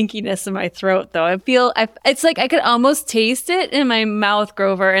little stinkiness in my throat, though. It's like I could almost taste it in my mouth,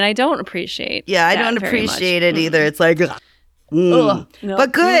 Grover, and I don't appreciate. Yeah, I don't appreciate it either. It's like, no.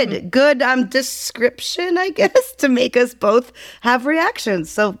 But good description, I guess, to make us both have reactions.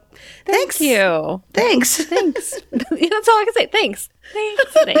 So, thanks. Thank you. Thanks. That's all I can say. Thanks.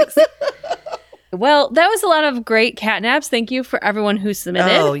 Well, that was a lot of great catnaps. Thank you for everyone who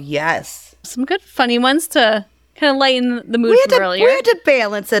submitted. Oh, yes. Some good funny ones to kind of lighten the mood from earlier. We had to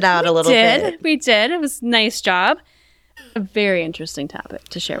balance it out a little bit. We did. It was a nice job. A very interesting topic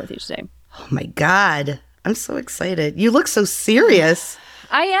to share with you today. Oh, my God. I'm so excited. You look so serious.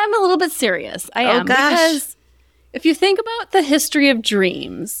 I am a little bit serious. I am. Gosh. Because if you think about the history of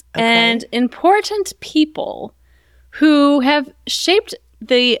dreams and important people who have shaped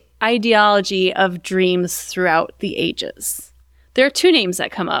the ideology of dreams throughout the ages, there are two names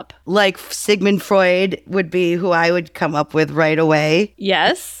that come up. Like Sigmund Freud would be who I would come up with right away.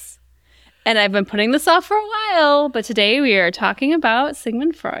 Yes. And I've been putting this off for a while, but today we are talking about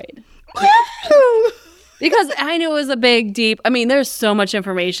Sigmund Freud. Because I knew it was a big, deep, there's so much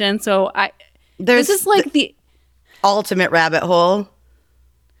information. So this is like the ultimate rabbit hole.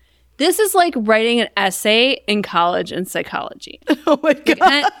 This is like writing an essay in college in psychology. Oh my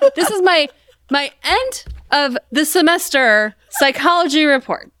God. This is my end of the semester psychology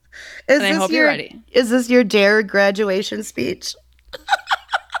report. I hope you're ready. Is this your DARE graduation speech?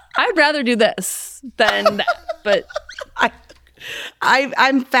 I'd rather do this than that, but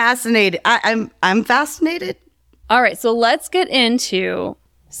I'm fascinated. I'm fascinated. All right, so let's get into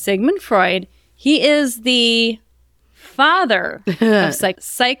Sigmund Freud. He is the father of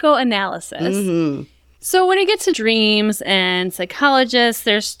psychoanalysis. Mm-hmm. So when you get to dreams and psychologists,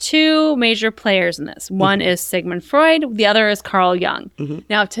 there's two major players in this. One is Sigmund Freud. The other is Carl Jung. Mm-hmm.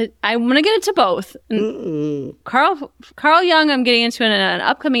 Now, I'm going to get into both. Carl Jung I'm getting into in an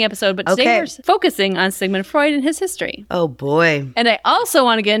upcoming episode, but today we're focusing on Sigmund Freud and his history. Oh, boy. And I also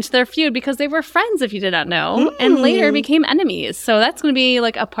want to get into their feud because they were friends, if you did not know, and later became enemies. So that's going to be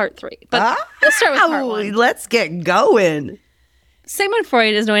like a part 3. But let's start with part 1. Let's get going. Sigmund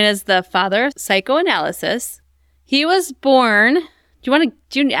Freud is known as the father of psychoanalysis. He was born. Do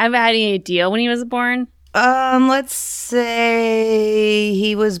you have any idea when he was born? Let's say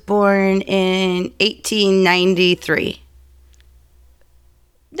he was born in 1893.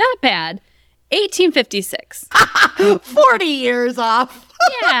 Not bad. 1856. 40 years off.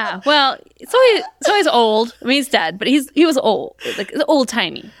 Yeah. Well, so he's old. He's dead, but he was old, like old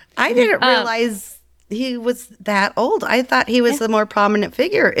timey. I didn't realize he was that old. I thought he was the more prominent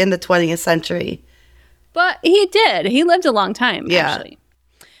figure in the 20th century. But he did. He lived a long time, actually.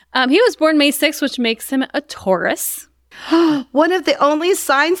 He was born May 6th, which makes him a Taurus. One of the only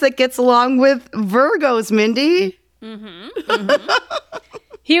signs that gets along with Virgos, Mindy. Mm-hmm. Mm-hmm.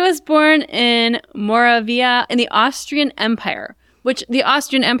 He was born in Moravia in the Austrian Empire, which the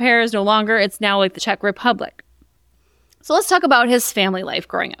Austrian Empire is no longer. It's now like the Czech Republic. So let's talk about his family life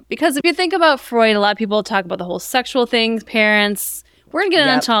growing up. Because if you think about Freud, a lot of people talk about the whole sexual things, parents. We're going to get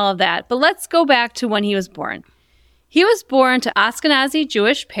into all of that. But let's go back to when he was born. He was born to Ashkenazi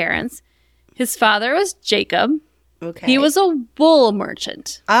Jewish parents. His father was Jacob. Okay. He was a wool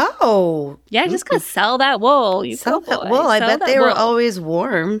merchant. Oh. Yeah, just going to sell that wool. Sell that wool. I bet they were always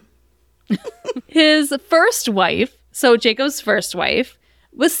warm. His first wife, so Jacob's first wife,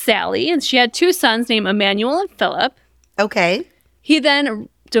 was Sally. And she had 2 sons named Emmanuel and Philip. Okay. He then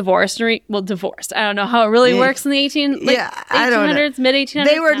divorced. Divorced. I don't know how it really works in the 1800s, mid-1800s.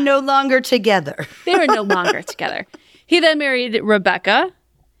 They were no longer together. They were no longer together. He then married Rebecca.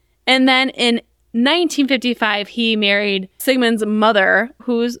 And then in 1955, he married Sigmund's mother,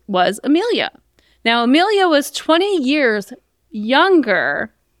 who was Amelia. Now, Amelia was 20 years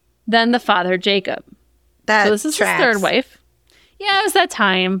younger than the father, Jacob. So this is his third wife. Yeah, it was that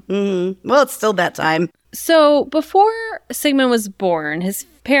time. Mm-hmm. Well, it's still that time. So before Sigmund was born, his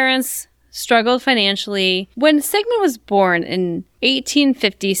parents struggled financially. When Sigmund was born in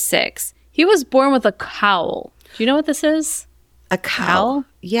 1856, he was born with a cowl. Do you know what this is? A cowl?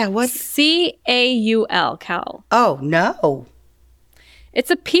 Yeah, what? C-A-U-L, cowl. Oh, no. It's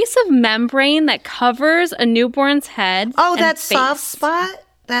a piece of membrane that covers a newborn's head. Oh, that face. Soft spot?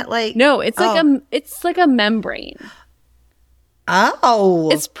 That like... No, it's like a membrane. Oh.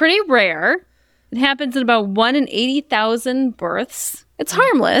 It's pretty rare. It happens in about 1 in 80,000 births. It's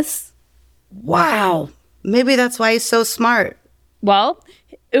harmless. Wow. Maybe that's why he's so smart. Well,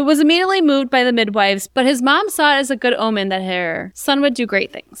 it was immediately moved by the midwives, but his mom saw it as a good omen that her son would do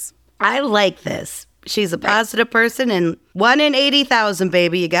great things. I like this. She's a positive person, and 1 in 80,000,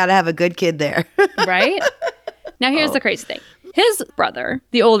 baby. You got to have a good kid there. Right? Now, here's the crazy thing. His brother,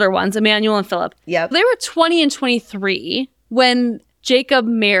 the older ones, Emmanuel and Philip, they were 20 and 23 when Jacob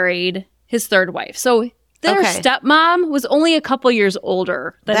married his third wife. So their stepmom was only a couple years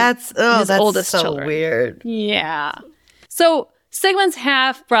older than his oldest children. Weird. Yeah. So Sigmund's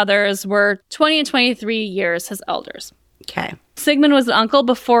half-brothers were 20 and 23 years his elders. Okay. Sigmund was an uncle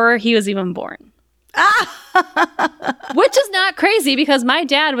before he was even born. Which is not crazy because my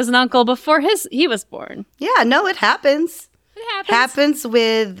dad was an uncle before he was born. Yeah, no, it happens. It happens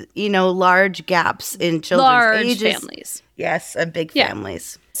with, large gaps in children's ages. Large families. Yes, and big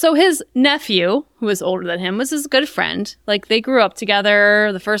families. So his nephew, who was older than him, was his good friend. Like, they grew up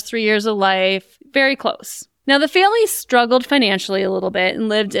together the first 3 years of life, very close. Now, the family struggled financially a little bit and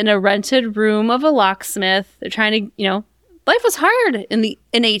lived in a rented room of a locksmith. They're trying to, life was hard in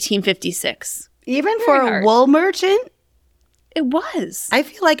 1856. Even very for hard. A wool merchant? It was. I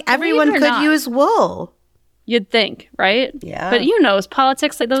feel like everyone could use wool. You'd think, right? Yeah. But it's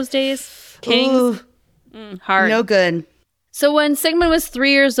politics like those days. Kings. Hard. No good. So when Sigmund was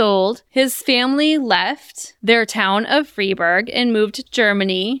 3 years old, his family left their town of Freiburg and moved to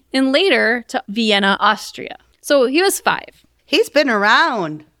Germany and later to Vienna, Austria. So he was 5. He's been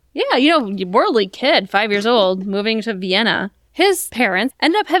around. Yeah, worldly kid, 5 years old, moving to Vienna. His parents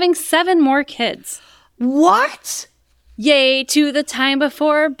end up having 7 more kids. What? Yay to the time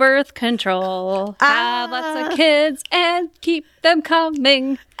before birth control. Have lots of kids and keep them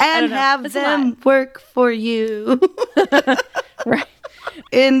coming. And have them work for you. Right.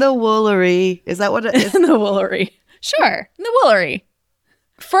 In the woolery. Is that what it is? In the woolery. Sure. In the woolery.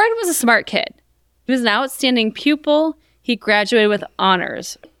 Freud was a smart kid. He was an outstanding pupil. He graduated with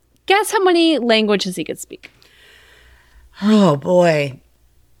honors. Guess how many languages he could speak? Oh, boy.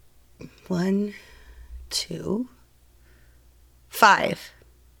 1, 2, 5.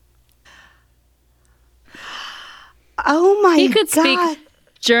 Oh, my God. He could speak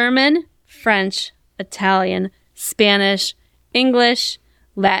German, French, Italian, Spanish, English,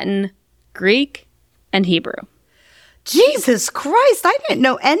 Latin, Greek, and Hebrew. Jesus Christ. I didn't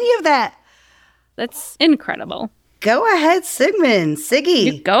know any of that. That's incredible. Go ahead, Sigmund.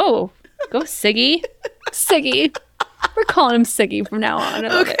 Siggy. Go, Siggy. Siggy. We're calling him Siggy from now on.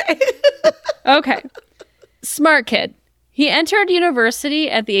 Okay. Smart kid. He entered university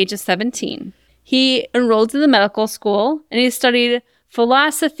at the age of 17. He enrolled in the medical school, and he studied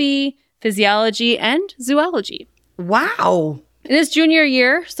philosophy, physiology, and zoology. Wow. In his junior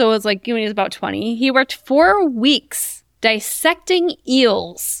year, so it was like when he was about 20, he worked 4 weeks dissecting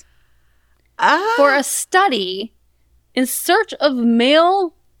eels for a study in search of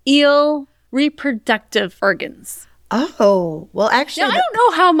male eel reproductive organs. Oh, well, actually... Now, I don't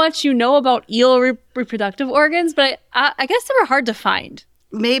know how much you know about eel reproductive organs, but I guess they were hard to find.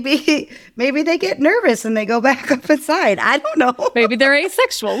 Maybe they get nervous and they go back up inside. I don't know. Maybe they're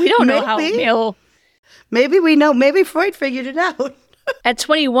asexual. We don't know how male... Maybe we know. Maybe Freud figured it out. At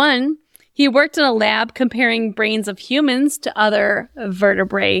 21, he worked in a lab comparing brains of humans to other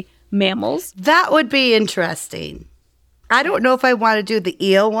vertebrate mammals. That would be interesting. I don't know if I want to do the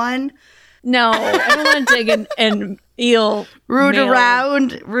eel one. No, I don't want to dig in eel. Root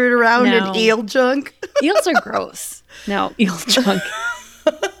around in eel junk. Eels are gross. No, eel junk.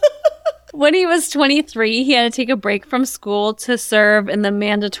 When he was 23, he had to take a break from school to serve in the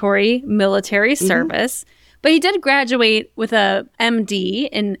mandatory military service. But he did graduate with a MD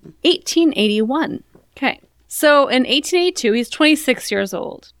in 1881. Okay. So in 1882, he's 26 years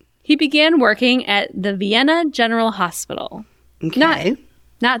old. He began working at the Vienna General Hospital. Okay.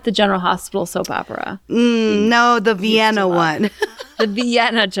 Not the General Hospital soap opera. No, the Vienna one. The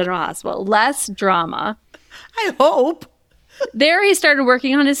Vienna General Hospital. Less drama. I hope. There he started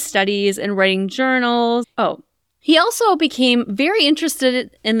working on his studies and writing journals. Oh, he also became very interested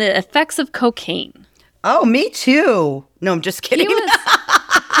in the effects of cocaine. Oh, me too. No, I'm just kidding.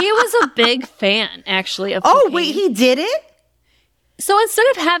 He was a big fan, actually, of cocaine. Oh, wait, he did it? So instead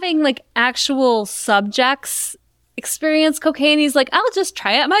of having, like, actual subjects experience cocaine, he's like, I'll just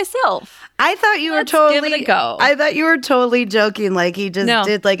try it myself. I thought you were totally... give it a go. I thought you were totally joking, like he just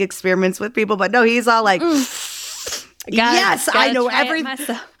did, like, experiments with people. But no, he's all like... Yes, I know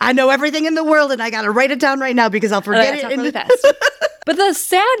I know everything in the world, and I got to write it down right now because I'll forget it. Really fast. But the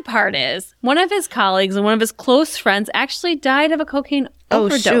sad part is, one of his colleagues and one of his close friends actually died of a cocaine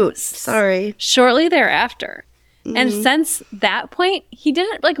overdose. Shoot. Sorry. Shortly thereafter. Mm-hmm. And since that point, he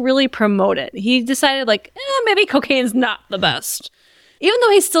didn't really promote it. He decided maybe cocaine's not the best. Even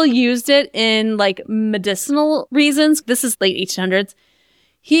though he still used it in medicinal reasons, this is late 1800s.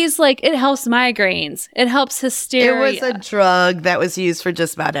 He's it helps migraines. It helps hysteria. It was a drug that was used for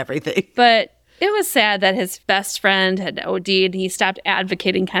just about everything. But it was sad that his best friend had OD'd and he stopped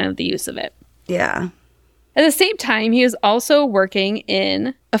advocating kind of the use of it. Yeah. At the same time, he was also working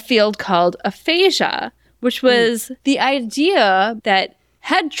in a field called aphasia, which was the idea that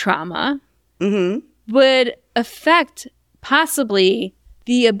head trauma would affect possibly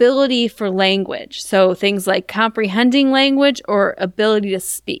the ability for language. So things like comprehending language or ability to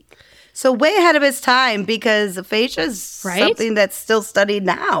speak. So way ahead of his time, because aphasia is something that's still studied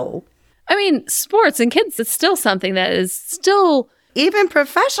now. I mean, sports and kids, it's still something that is still... Even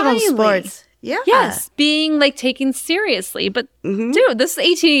professional sports. Yeah. Yes, being taken seriously. But dude, this is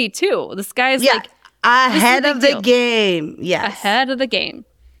 1882. This guy's ahead of the game. Yes. Ahead of the game.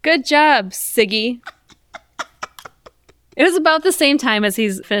 Good job, Siggy. It was about the same time as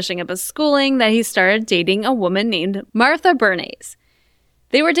he's finishing up his schooling that he started dating a woman named Martha Bernays.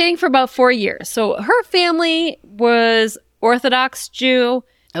 They were dating for about 4 years. So her family was Orthodox Jew.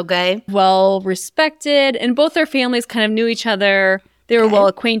 Okay. Well respected. And both their families kind of knew each other. They were well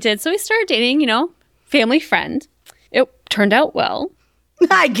acquainted. So he started dating, family friend. It turned out well.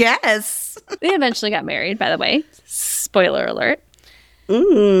 I guess. They eventually got married, by the way. Spoiler alert. But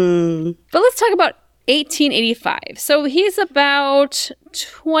let's talk about 1885. So he's about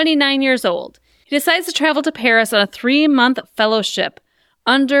 29 years old. He decides to travel to Paris on a 3-month fellowship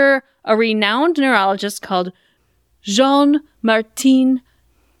under a renowned neurologist called Jean-Martin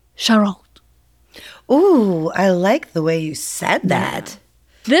Charot. Ooh, I like the way you said that.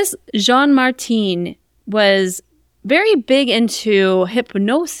 This Jean-Martin was very big into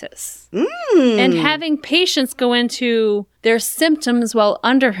hypnosis and having patients go into their symptoms while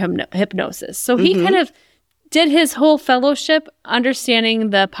under hypnosis. So he kind of did his whole fellowship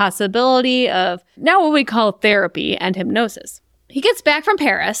understanding the possibility of now what we call therapy and hypnosis. He gets back from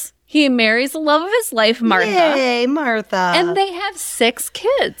Paris. He marries the love of his life, Martha. Yay, Martha. And they have 6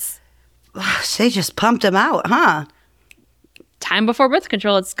 kids. They just pumped him out, huh? Time before birth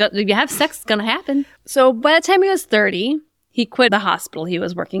control, you have sex, it's going to happen. So by the time he was 30, he quit the hospital he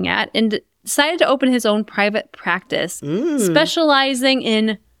was working at and decided to open his own private practice, specializing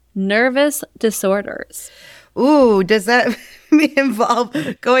in nervous disorders. Ooh, does that involve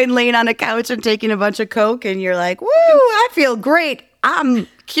laying on a couch and taking a bunch of Coke and you're like, woo, I feel great. I'm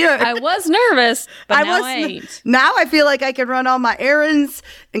cured. I was nervous, but now I ain't. Now I feel like I can run all my errands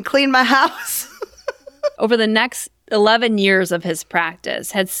and clean my house. Over the next 11 years of his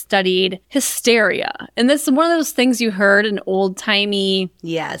practice, had studied hysteria. And this is one of those things you heard in old-timey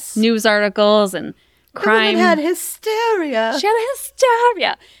news articles and crime. The woman had hysteria. She had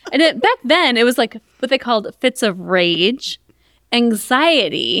hysteria. And back then, it was what they called fits of rage,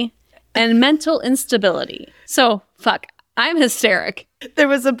 anxiety, and mental instability. So, I'm hysteric. There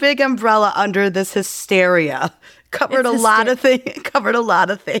was a big umbrella under this hysteria. Covered a lot of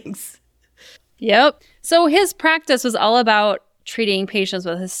things. Yep. So his practice was all about treating patients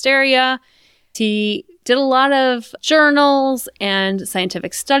with hysteria. He did a lot of journals and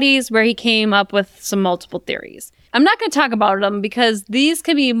scientific studies where he came up with some multiple theories. I'm not going to talk about them because these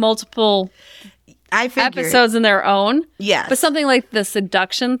can be multiple episodes in their own. Yes. But something like the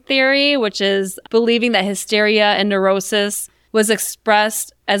seduction theory, which is believing that hysteria and neurosis was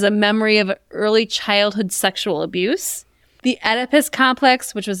expressed as a memory of early childhood sexual abuse. The Oedipus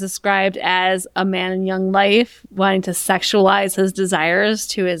complex, which was described as a man in young life wanting to sexualize his desires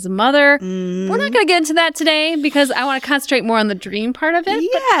to his mother. We're not going to get into that today because I want to concentrate more on the dream part of it.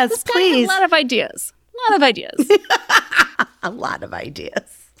 Yes, this guy please. had a lot of ideas. A lot of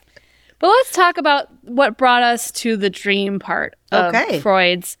ideas. But let's talk about what brought us to the dream part of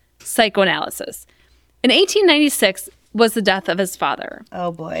Freud's psychoanalysis. In 1896 was the death of his father.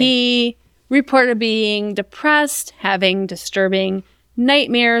 Oh, boy. He reported being depressed, having disturbing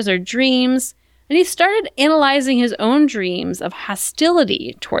nightmares or dreams, and he started analyzing his own dreams of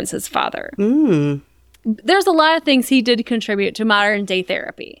hostility towards his father. There's a lot of things he did contribute to modern day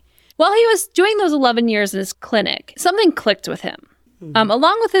therapy. While he was doing those 11 years in his clinic, something clicked with him.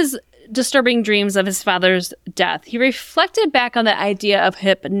 Along with his disturbing dreams of his father's death, he reflected back on the idea of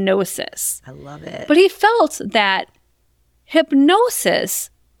hypnosis. I love it. But he felt that hypnosis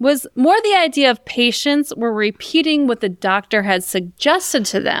was more the idea of patients were repeating what the doctor had suggested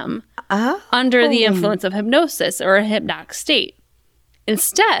to them under the influence of hypnosis or a hypnotic state.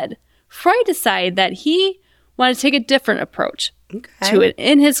 Instead, Freud decided that he wanted to take a different approach to it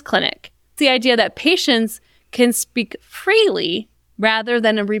in his clinic. The idea that patients can speak freely rather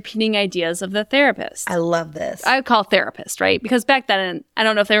than repeating ideas of the therapist. I love this. I would call therapist, right? Because back then, I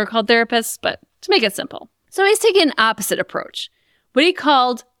don't know if they were called therapists, but to make it simple. So he's taking an opposite approach, what he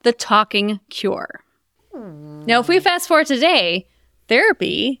called the talking cure. Now, if we fast forward today,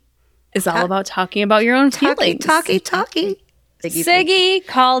 therapy is all about talking about your own feelings. Talkie. Siggy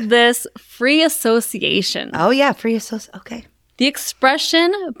called this free association. Oh, yeah, free association. Okay. The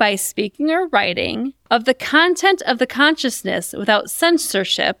expression by speaking or writing of the content of the consciousness without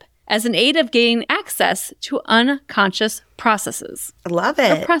censorship as an aid of gaining access to unconscious processes. I love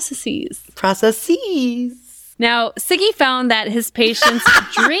it. Or processes. Processes. Now, Siggy found that his patients'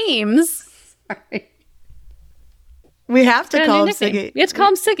 dreams... Sorry. We have to call him Siggy. We have to call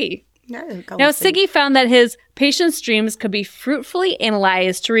him Siggy. Now, Siggy found that his patients' dreams could be fruitfully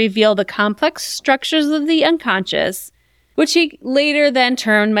analyzed to reveal the complex structures of the unconscious, which he later then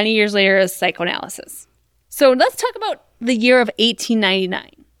termed many years later as psychoanalysis. So let's talk about the year of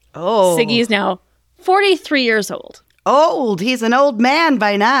 1899. Oh. Siggy is now 43 years old. Old. He's an old man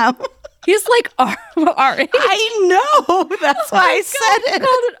by now. He's like our age. I know. That's why I said it.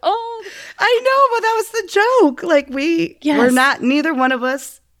 Called it old. I know, but that was the joke. Like we're not, neither one of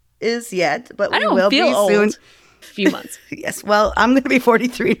us is yet, but we will be old. soon. A few months. Yes. Well, I'm going to be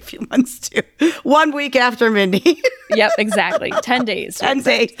 43 in a few months too. 1 week after Mindy. Yep, exactly. 10 days. 10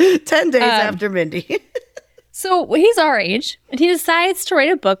 days after Mindy. So he's our age, and he decides to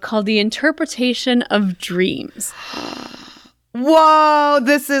write a book called The Interpretation of Dreams. Whoa,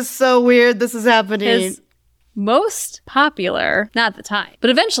 this is so weird. This is happening. His most popular, not at the time, but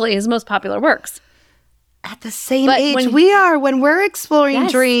eventually his most popular works. At the same age we are when we're exploring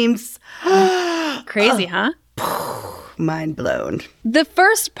dreams. Crazy, huh? Mind blown. The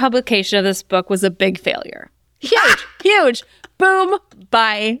first publication of this book was a big failure. Huge. Boom.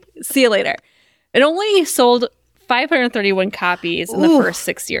 Bye. See you later. It only sold 531 copies in the first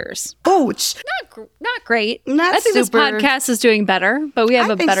 6 years. Ouch. Not great. Not I think super. This podcast is doing better, but we have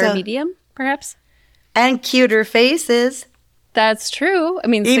a better medium, perhaps. And cuter faces. That's true. I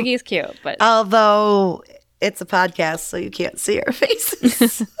mean, Siggy's cute, but... Although it's a podcast, so you can't see our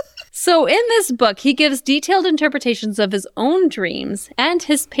faces. So in this book, he gives detailed interpretations of his own dreams and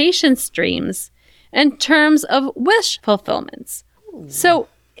his patients' dreams in terms of wish fulfillments. Ooh. So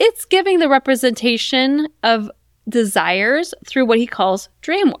it's giving the representation of desires through what he calls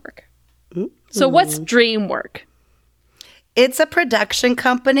dreamwork. Ooh. So what's Dreamwork? It's a production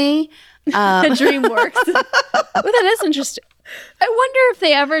company. Dreamwork. Well, that is interesting. I wonder if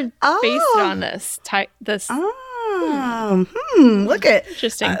they ever based it on this. Look at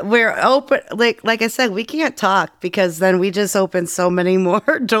interesting. We're open. Like I said, we can't talk because then we just open so many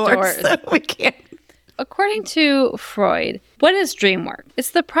more doors that we can't. According to Freud, what is dream work? It's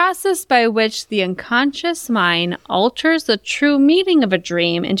the process by which the unconscious mind alters the true meaning of a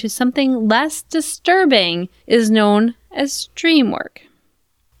dream into something less disturbing is known as dream work.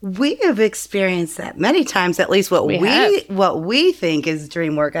 We have experienced that many times, at least what we think is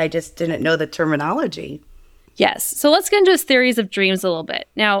dream work. I just didn't know the terminology. Yes. So let's get into his theories of dreams a little bit.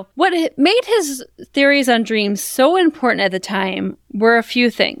 Now, what made his theories on dreams so important at the time were a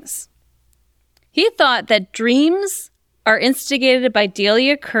few things. He thought that dreams are instigated by daily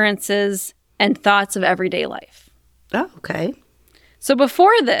occurrences and thoughts of everyday life. Oh, okay. So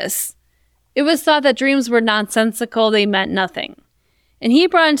before this, it was thought that dreams were nonsensical, they meant nothing. And he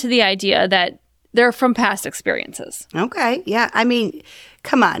brought into the idea that they're from past experiences. Okay, yeah. I mean,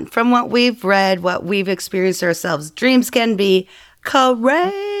 come on. From what we've read, what we've experienced ourselves, dreams can be crazy.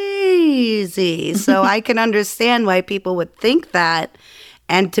 So I can understand why people would think that.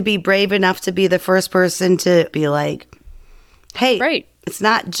 And to be brave enough to be the first person to be like, hey, It's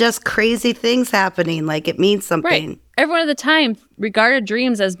not just crazy things happening. Like, it means something. Right. Everyone at the time regarded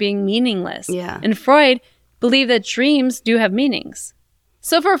dreams as being meaningless. Yeah. And Freud believed that dreams do have meanings.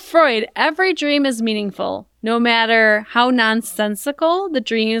 So for Freud, every dream is meaningful, no matter how nonsensical the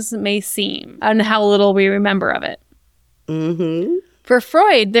dreams may seem and how little we remember of it. Mm-hmm. For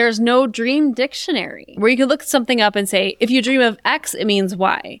Freud, there's no dream dictionary where you can look something up and say, if you dream of X, it means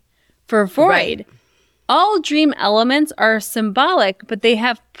Y. For Freud, all dream elements are symbolic, but they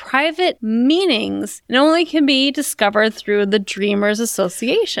have private meanings and only can be discovered through the dreamer's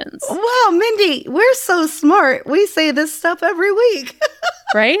associations. Wow, Mindy, we're so smart. We say this stuff every week.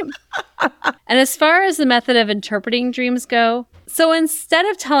 Right? And as far as the method of interpreting dreams go, so instead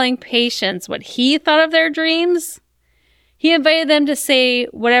of telling patients what he thought of their dreams, he invited them to say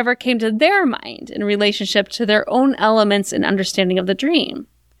whatever came to their mind in relationship to their own elements and understanding of the dream.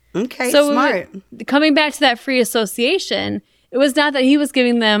 Okay, so smart. Coming back to that free association, it was not that he was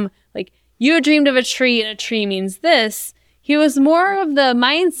giving them, like, you dreamed of a tree and a tree means this. He was more of the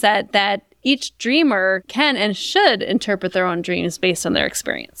mindset that each dreamer can and should interpret their own dreams based on their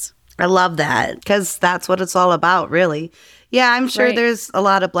experience. I love that, because that's what it's all about, really. Yeah, I'm sure there's a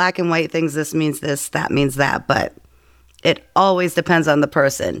lot of black and white things. This means this, that means that, but it always depends on the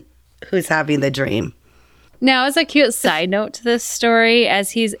person who's having the dream. Now, as a cute side note to this story,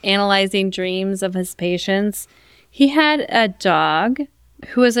 as he's analyzing dreams of his patients, he had a dog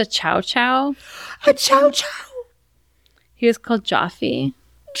who was a chow chow. A chow chow? He was called Joffy.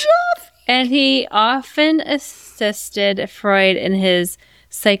 Joffy! And he often assisted Freud in his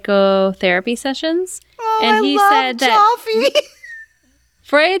psychotherapy sessions. Oh, and he said Joffy. that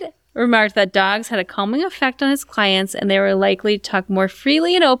Freud remarked that dogs had a calming effect on his clients, and they were likely to talk more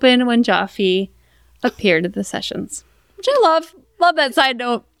freely and open when Joffy appeared at the sessions. Which I love. Love that side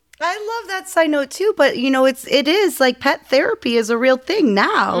note. I love that side note too, but it is like pet therapy is a real thing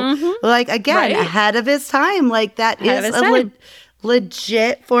now. Mm-hmm. Like, again, ahead of his time. Like, that is a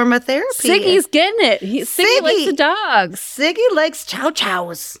legit form of therapy. Siggy's getting it. Siggy likes the dogs. Siggy likes chow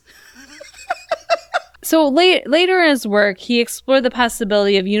chows. So later in his work, he explored the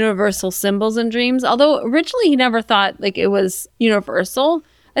possibility of universal symbols in dreams, although originally he never thought like it was universal.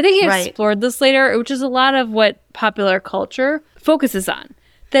 I think he explored this later, which is a lot of what popular culture focuses on.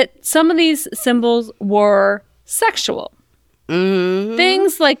 That some of these symbols were sexual. Mm-hmm.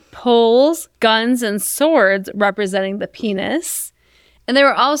 Things like poles, guns, and swords representing the penis. And there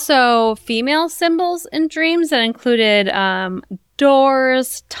were also female symbols in dreams that included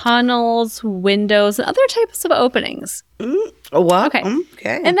doors, tunnels, windows, and other types of openings. Oh, wow.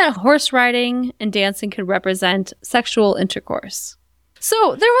 Okay. And that horse riding and dancing could represent sexual intercourse.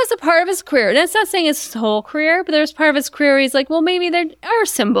 So there was a part of his career, and it's not saying his whole career, but there was part of his career where he's like, well, maybe there are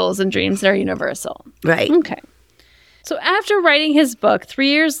symbols in dreams that are universal. Right. Okay. So after writing his book 3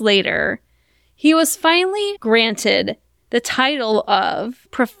 years later, he was finally granted the title of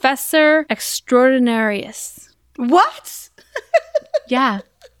Professor Extraordinarius. What? Yeah.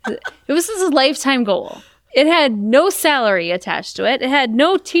 It was his lifetime goal. It had no salary attached to it. It had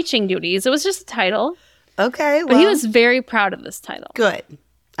no teaching duties. It was just a title. Okay, well. But he was very proud of this title. Good.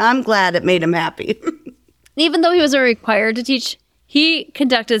 I'm glad it made him happy. Even though he wasn't required to teach, he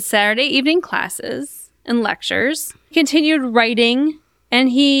conducted Saturday evening classes and lectures, continued writing, and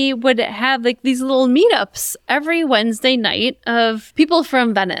he would have like these little meetups every Wednesday night of people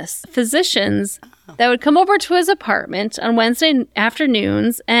from Venice, physicians that would come over to his apartment on Wednesday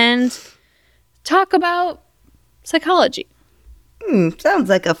afternoons and talk about psychology. Sounds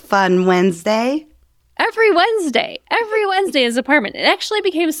like a fun Wednesday. Every Wednesday in his apartment. It actually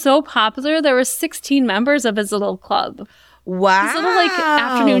became so popular, there were 16 members of his little club. Wow. His little, like,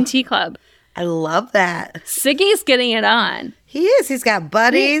 afternoon tea club. I love that. Siggy's getting it on. He is. He's got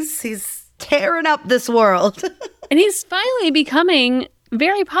buddies. He's tearing up this world. And he's finally becoming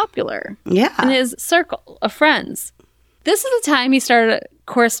very popular. Yeah. In his circle of friends. This is the time he started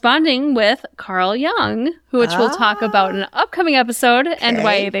corresponding with Carl Jung, which we'll talk about in an upcoming episode, and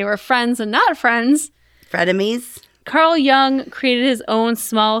why they were friends and not friends. Frenemies. Carl Jung created his own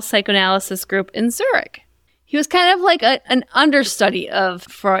small psychoanalysis group in Zurich. He was kind of like an understudy of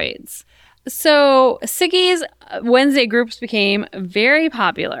Freud's. So Siggy's Wednesday groups became very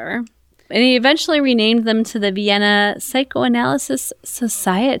popular, and he eventually renamed them to the Vienna Psychoanalysis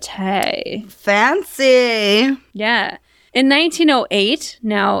Society. Fancy. Yeah. In 1908,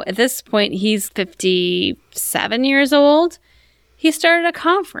 now at this point he's 57 years old, he started a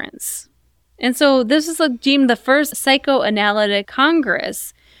conference. And so this is deemed the first psychoanalytic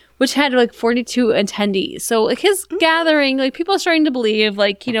congress, which had like 42 attendees. So like his gathering, like people are starting to believe,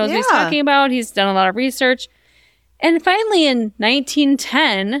 like he knows what he's talking about. He's done a lot of research. And finally in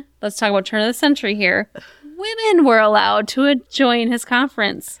 1910, let's talk about turn of the century here, women were allowed to join his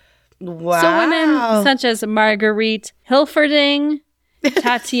conference. Wow. So women such as Marguerite Hilferding,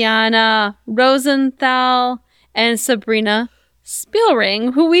 Tatiana Rosenthal, and Sabrina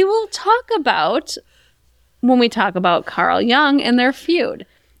Spielring, who we will talk about when we talk about Carl Jung and their feud.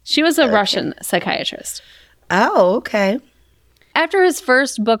 She was a Russian psychiatrist. Oh, okay. After his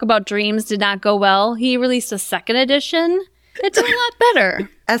first book about dreams did not go well, he released a second edition. It did a lot better.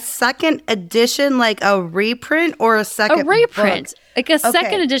 A second edition, like a reprint or a second A reprint. book? Like a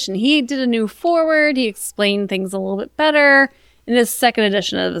second edition. He did a new foreword. He explained things a little bit better. in his second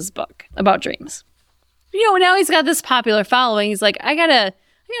edition of his book about dreams. Now he's got this popular following. He's like, I gotta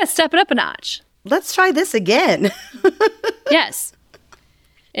step it up a notch. Let's try this again. Yes.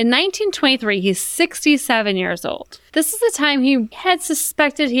 In 1923, he's 67 years old. This is the time he had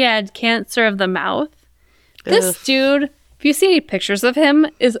suspected he had cancer of the mouth. This dude, if you see any pictures of him,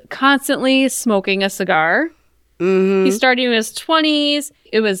 is constantly smoking a cigar. Mm-hmm. He started in his 20s.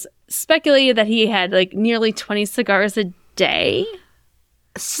 It was speculated that he had nearly 20 cigars a day.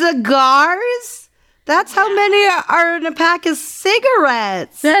 Cigars? That's how many are in a pack of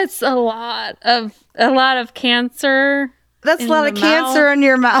cigarettes. That's a lot of cancer. That's a lot of cancer in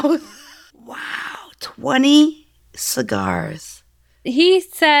your mouth. Wow, 20 cigars. He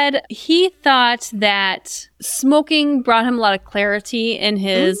said he thought that smoking brought him a lot of clarity in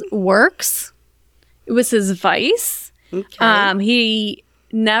his works. It was his vice. Okay. He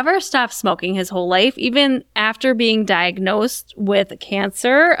never stopped smoking his whole life, even after being diagnosed with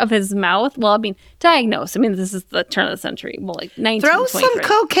cancer of his mouth. Well, diagnosed. This is the turn of the century. Well, 1923. Throw some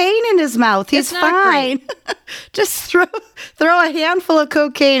cocaine in his mouth. He's fine. Just throw a handful of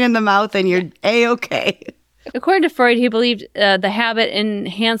cocaine in the mouth and you're A-okay. According to Freud, he believed the habit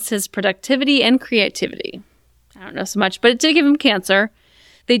enhanced his productivity and creativity. I don't know so much, but it did give him cancer.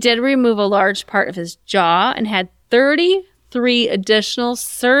 They did remove a large part of his jaw and had 33 additional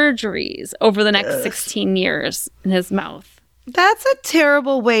surgeries over the next 16 years in his mouth. That's a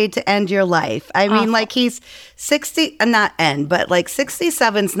terrible way to end your life. He's 60, not end, but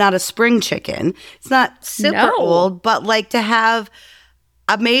 67's not a spring chicken. It's not super old, but to have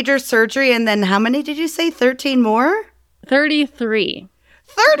a major surgery and then how many did you say? 13 more? 33.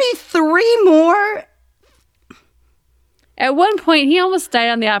 33 more? At one point, he almost died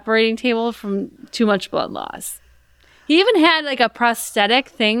on the operating table from too much blood loss. He even had a prosthetic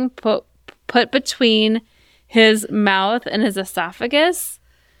thing put between his mouth and his esophagus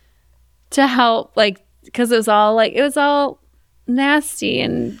to help, because it was all nasty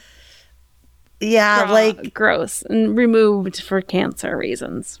and gross and removed for cancer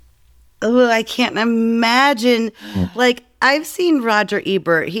reasons. Oh, I can't imagine. I've seen Roger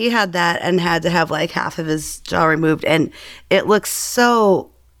Ebert. He had that and had to have half of his jaw removed, and it looks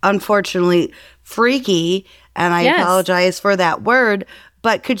so, unfortunately, freaky. And I apologize for that word,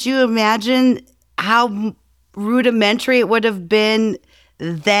 but could you imagine how rudimentary it would have been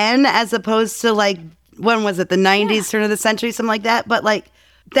then as opposed to when was it, the 90s, turn of the century, something like that? But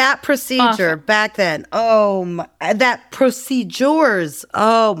that procedure back then, that procedures,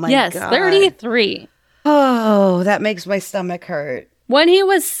 oh my God. Yes, 33. Oh, that makes my stomach hurt. When he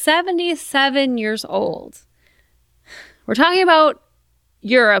was 77 years old, we're talking about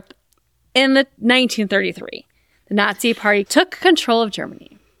Europe in the 1933. The Nazi Party took control of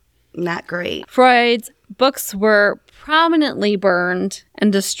Germany. Not great. Freud's books were prominently burned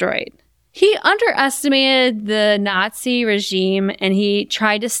and destroyed. He underestimated the Nazi regime and he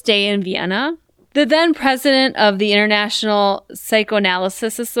tried to stay in Vienna. The then president of the International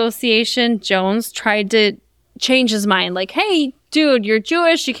Psychoanalysis Association, Jones, tried to change his mind. Hey, dude, you're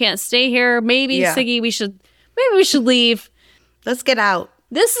Jewish. You can't stay here. Maybe, Siggy, we should leave. Let's get out.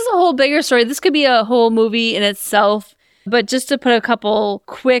 This is a whole bigger story. This could be a whole movie in itself. But just to put a couple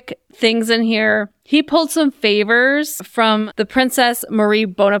quick things in here, he pulled some favors from the Princess Marie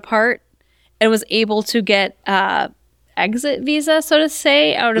Bonaparte and was able to get exit visa, so to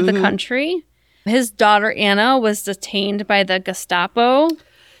say, out of the country. His daughter Anna was detained by the Gestapo.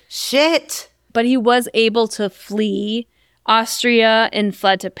 Shit. But he was able to flee Austria and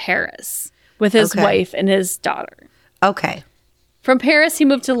fled to Paris with his wife and his daughter. Okay. From Paris, he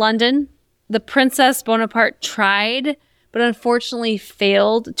moved to London. The Princess Bonaparte tried, but unfortunately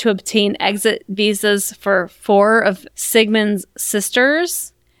failed to obtain exit visas for 4 of Sigmund's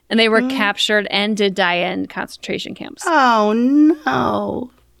sisters, and they were captured and did die in concentration camps. Oh, no.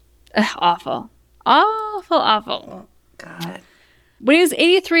 Awful. Awful, awful. Oh, God. When he was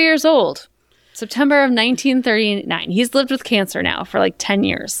 83 years old, September of 1939, he's lived with cancer now for 10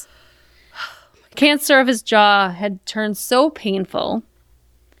 years. Cancer of his jaw had turned so painful,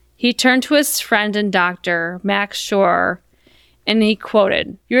 he turned to his friend and doctor, Max Shore, and he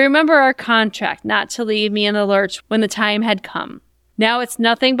quoted, "You remember our contract not to leave me in the lurch when the time had come. Now it's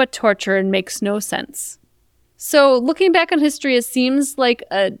nothing but torture and makes no sense." So looking back on history, it seems like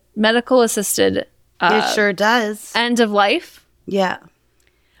a medical assisted it sure does. End of life. Yeah.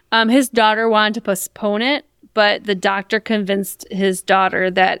 His daughter wanted to postpone it, but the doctor convinced his daughter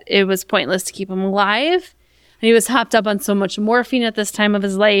that it was pointless to keep him alive. And he was hopped up on so much morphine at this time of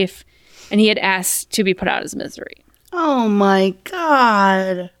his life, and he had asked to be put out of his misery. Oh, my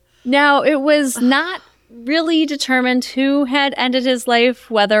God. Now, it was not really determined who had ended his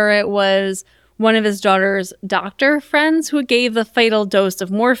life, whether it was one of his daughter's doctor friends who gave the fatal dose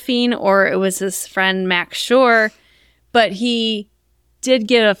of morphine, or it was his friend Max Shore. But he did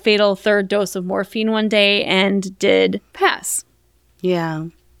get a fatal third dose of morphine one day and did pass. Yeah.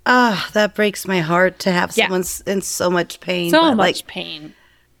 That breaks my heart to have someone in so much pain. So much pain.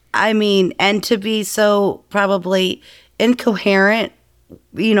 I mean, and to be so probably incoherent,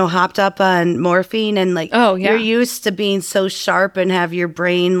 hopped up on morphine and you're used to being so sharp and have your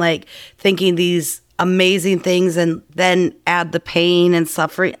brain thinking these amazing things and then add the pain and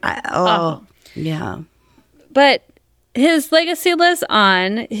suffering. Yeah. But his legacy lives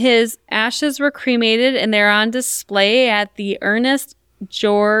on. His ashes were cremated and they're on display at the Ernest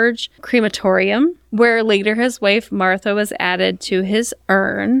George Crematorium, where later his wife Martha was added to his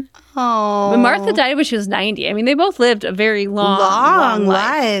urn. Oh. When Martha died when she was 90. I mean, they both lived a very long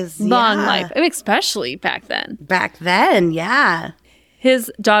lives. Long life. I mean, especially back then. Back then, yeah.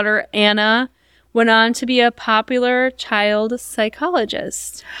 His daughter Anna went on to be a popular child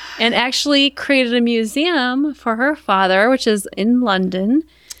psychologist and actually created a museum for her father, which is in London.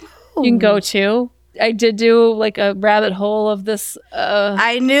 You can go to. I did do a rabbit hole of this.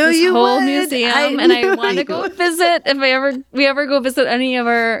 I knew this you whole would. museum, and I want to go visit. If we ever go visit any of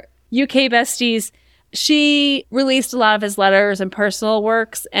our UK besties, she released a lot of his letters and personal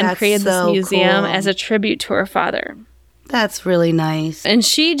works and created this museum as a tribute to her father. That's really nice. And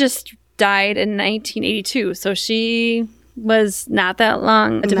she just died in 1982, so she was not that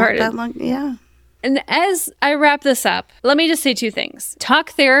long departed. Not that long, yeah. And as I wrap this up, let me just say two things.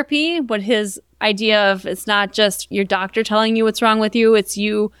 Talk therapy, what his idea of it's not just your doctor telling you what's wrong with you, it's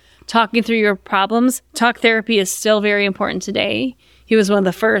you talking through your problems. Talk therapy is still very important today. He was one of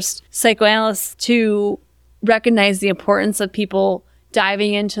the first psychoanalysts to recognize the importance of people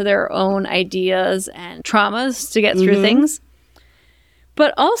diving into their own ideas and traumas to get through things.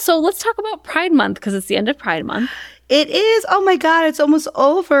 But also, let's talk about Pride Month, because it's the end of Pride Month. It is. Oh my God, it's almost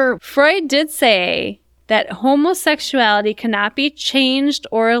over. Freud did say that homosexuality cannot be changed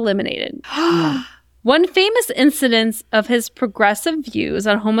or eliminated. One famous incident of his progressive views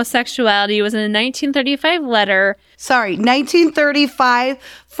on homosexuality was in a 1935 letter. Sorry, 1935,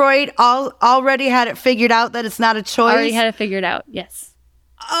 Freud already had it figured out that it's not a choice? Already had it figured out, yes.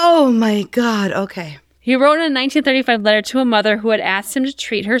 Oh my God, okay. He wrote in a 1935 letter to a mother who had asked him to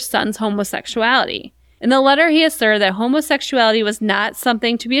treat her son's homosexuality. In the letter, he asserted that homosexuality was not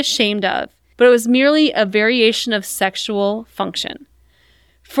something to be ashamed of, but it was merely a variation of sexual function.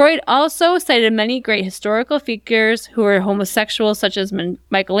 Freud also cited many great historical figures who were homosexual, such as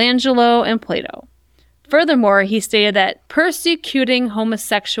Michelangelo and Plato. Furthermore, he stated that persecuting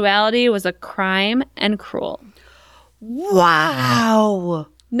homosexuality was a crime and cruel. Wow.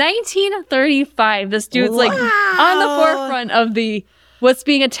 1935. This dude's on the forefront of what's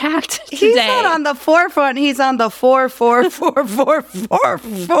being attacked today. He's not on the forefront. He's on the forefront.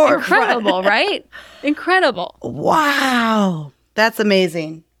 Incredible, right? Incredible. Wow. That's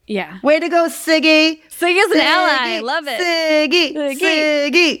amazing. Yeah. Way to go, Siggy. Siggy's an ally. I love it.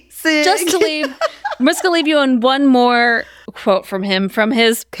 Siggy. Just to leave, I'm just going to leave you on one more quote from him from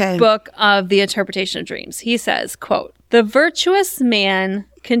his book of The Interpretation of Dreams. He says, quote, "The virtuous man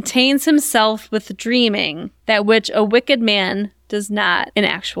contains himself with dreaming, that which a wicked man does not in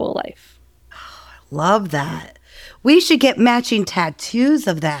actual life." Love that. We should get matching tattoos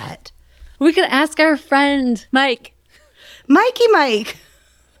of that. We could ask our friend, Mike. Mikey Mike.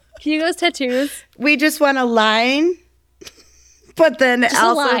 Can you go tattoos? We just want a line, but then just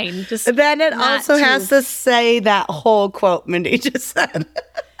also, a line. then it also has to say that whole quote Mindy just said.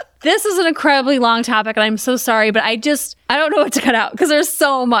 This is an incredibly long topic, and I'm so sorry, but I don't know what to cut out because there's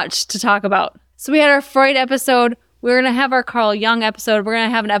so much to talk about. So we had our Freud episode. We're going to have our Carl Jung episode. We're going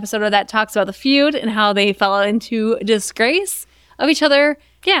to have an episode that talks about the feud and how they fell into disgrace of each other.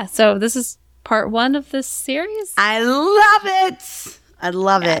 Yeah, so this is part 1 of this series. I love it. I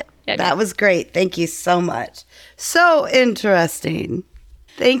love it. Yeah, that was great. Thank you so much. So interesting.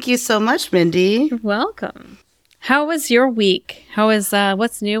 Thank you so much, Mindy. You're welcome. How was your week? How is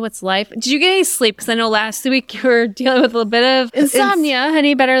what's new? What's life? Did you get any sleep? Because I know last week you were dealing with a little bit of insomnia.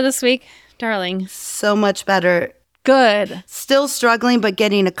 Any better this week, darling? So much better. Good. Still struggling, but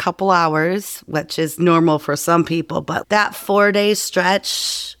getting a couple hours, which is normal for some people. But that 4-day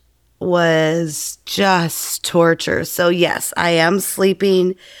stretch was just torture. So yes, I am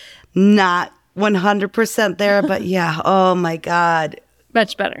sleeping, not 100% there, but yeah, oh my God.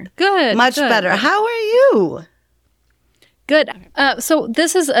 Much better. Good. Much better. How are you? Good. So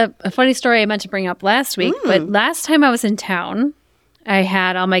this is a funny story I meant to bring up last week, but last time I was in town, I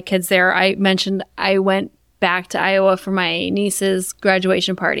had all my kids there. I mentioned I went back to Iowa for my niece's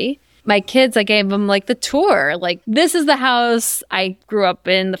graduation party. My kids, I gave them like the tour. Like, this is the house I grew up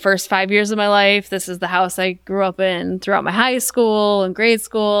in the first 5 years of my life. This is the house I grew up in throughout my high school and grade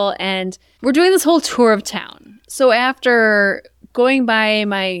school. And we're doing this whole tour of town. So after going by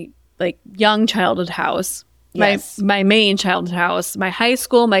my like young childhood house, Yes. my main childhood house, my high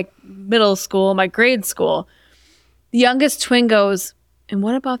school, my middle school, my grade school, the youngest twin goes, and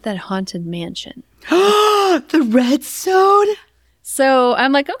what about that haunted mansion? The Redstone? So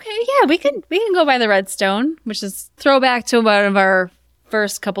I'm like, okay, yeah, we can go by the Redstone, which is throwback to one of our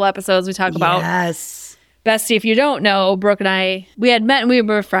first couple episodes we talk about. Yes. Bestie, if you don't know, Brooke and I, we had met and we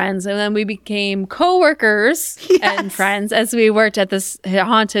were friends, and then we became co-workers and friends as we worked at this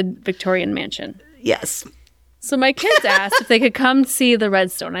haunted Victorian mansion. Yes. So my kids asked if they could come see the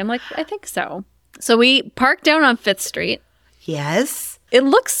Redstone. I'm like, I think so. So we parked down on 5th Street. Yes. It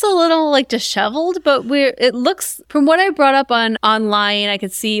looks a little like disheveled, but it looks, from what I brought up online, I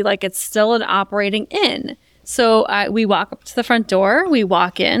could see like it's still an operating inn. So we walk up to the front door, we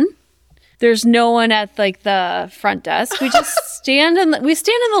walk in. There's no one at like the front desk. We just stand in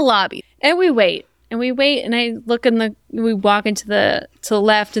the lobby and we wait. And we wait, and I look we walk to the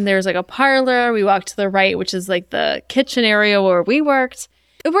left, and there's like a parlor. We walk to the right, which is like the kitchen area where we worked.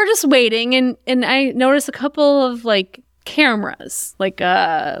 And we're just waiting, and I noticed a couple of like cameras, like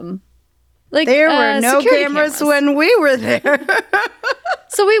there were no cameras when we were there.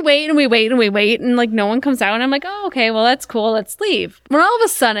 So we wait and we wait and we wait, and like no one comes out, and I'm like, oh, okay, well that's cool, let's leave. When all of a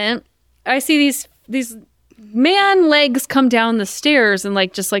sudden, I see these man legs come down the stairs in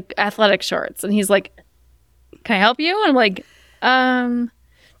like just like athletic shorts, and he's like, can I help you? And I'm like,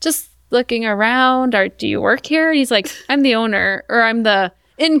 just looking around. Do you work here? And he's like, I'm the owner, or I'm the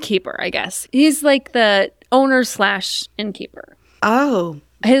innkeeper, I guess. He's like the owner / innkeeper. Oh.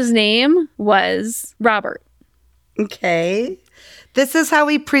 His name was Robert. Okay. This is how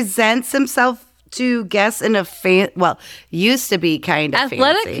he presents himself to guests in a used to be kind of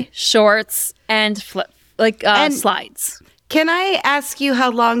athletic fancy. Shorts and slides. Can I ask you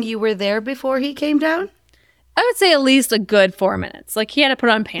how long you were there before he came down? I would say at least a good 4 minutes. Like, he had to put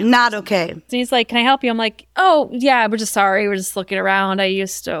on pants. Not okay. And he's like, can I help you? I'm like, oh, yeah, we're just sorry. We're just looking around. I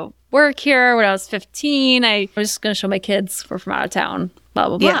used to work here when I was 15. I was just going to show my kids we're from out of town, blah,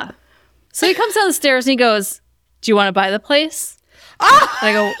 blah, blah. Yeah. So he comes down the stairs and he goes, do you want to buy the place? And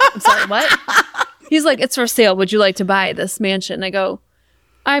I go, I'm sorry, what? He's like, it's for sale. Would you like to buy this mansion? And I go,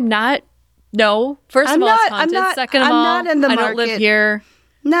 I'm not. No. First of all, it's haunted. Second of all, I don't live here.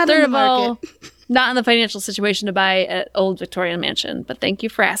 Third of all, not in the financial situation to buy an old Victorian mansion. But thank you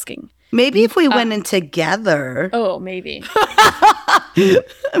for asking. Maybe if we went in together. Oh, maybe.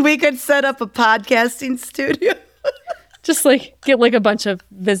 We could set up a podcasting studio. Just like get like a bunch of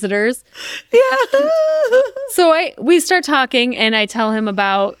visitors. Yeah. So we start talking, and I tell him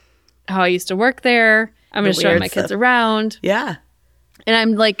about how I used to work there. I'm going to show my kids around. Yeah. And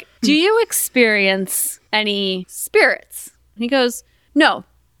I'm like, do you experience any spirits? And he goes, no.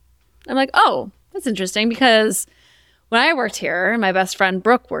 I'm like, oh, that's interesting, because when I worked here, my best friend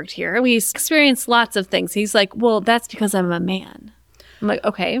Brooke worked here, we experienced lots of things. He's like, well, that's because I'm a man. I'm like,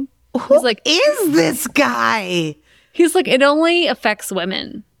 okay. He's like, is this guy? He's like, it only affects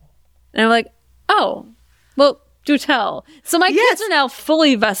women. And I'm like, oh, well, do tell. So my kids are now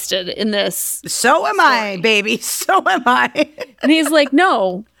fully vested in this. So am I, baby. So am I. And he's like,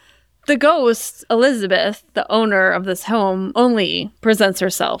 no, the ghost, Elizabeth, the owner of this home, only presents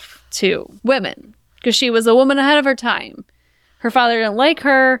herself to women because she was a woman ahead of her time. Her father didn't like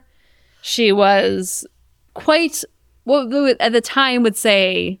her. She was quite, what we would, at the time would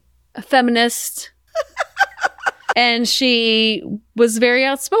say, a feminist. And she was very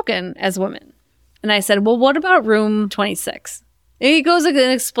outspoken as a woman. And I said, well, what about room 26? And he goes and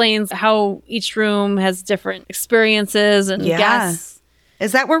explains how each room has different experiences and guests.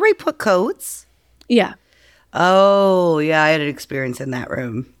 Is that where we put coats? Yeah. Oh, yeah, I had an experience in that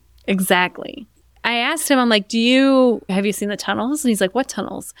room. Exactly. I asked him, I'm like, have you seen the tunnels? And he's like, what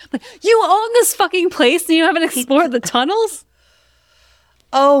tunnels? I'm like, you own this fucking place and you haven't explored the tunnels?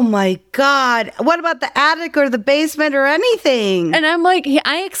 Oh my God. What about the attic or the basement or anything? And I'm like,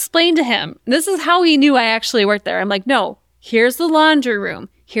 I explained to him, this is how he knew I actually worked there. I'm like, no, here's the laundry room.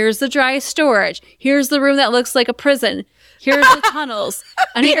 Here's the dry storage. Here's the room that looks like a prison. Here's the tunnels.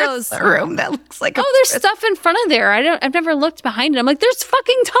 And he goes, the room that looks like a there's prison. stuff in front of there. I've never looked behind it. I'm like, there's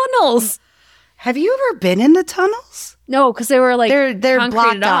fucking tunnels. Have you ever been in the tunnels? No, because they were like, they're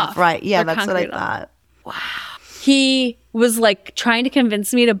blocked off. Right. Yeah, They're that's what I thought. Wow. He was like trying to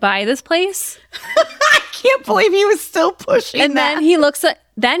convince me to buy this place. I can't believe he was still pushing And that. then he looks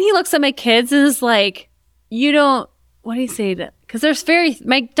at my kids and is like, you don't, what do you say to, because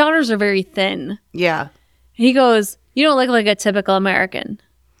my daughters are very thin. Yeah. And he goes, you don't look like a typical American.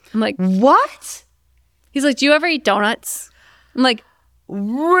 I'm like, what? He's like, do you ever eat donuts? I'm like,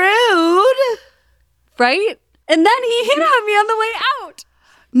 rude. Right? And then he hit on me on the way out.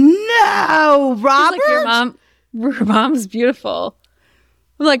 No, Robert. He's like, your mom's beautiful.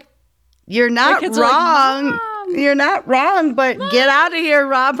 I'm like, you're not wrong. Like, you're not wrong, but get out of here,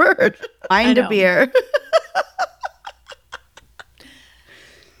 Robert. Find a beer.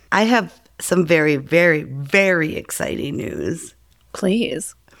 I have some very, very, very exciting news.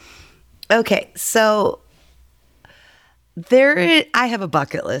 Please. Okay, so I have a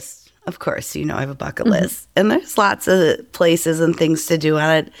bucket list. Of course, I have a bucket list. And there's lots of places and things to do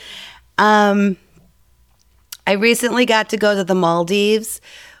on it. I recently got to go to the Maldives,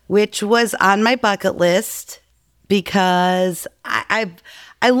 which was on my bucket list because I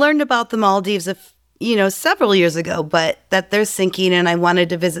learned about the Maldives several years ago, but that they're sinking and I wanted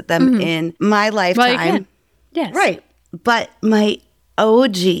to visit them in my lifetime. Well, you can. Yes. Right. But my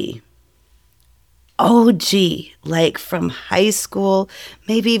OG, like from high school,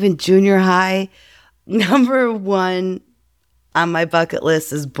 maybe even junior high, number one on my bucket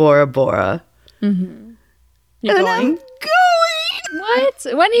list is Bora Bora. Mm-hmm. You're and going? I'm going. What?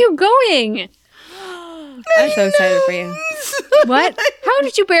 When are you going? I'm so excited for you. What? How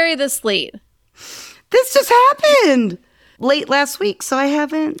did you bury this lead? This just happened late last week, so I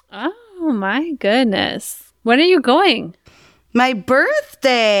haven't. Oh, my goodness. When are you going? My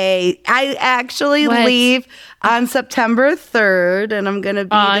birthday. I actually leave on September 3rd, and I'm going to be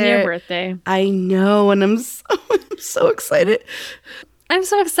there. On your birthday. I know, and I'm so excited. I'm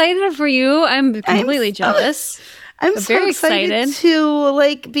so excited for you. I'm completely jealous. I'm so very excited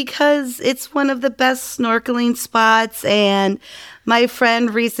too, because it's one of the best snorkeling spots. And my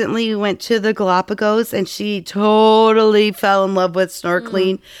friend recently went to the Galapagos and she totally fell in love with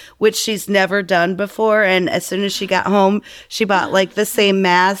snorkeling, which she's never done before. And as soon as she got home, she bought the same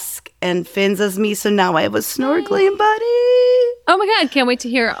mask and fins as me. So now I have a snorkeling buddy. Oh my God. Can't wait to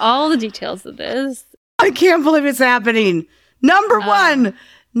hear all the details of this. I can't believe it's happening. Number one.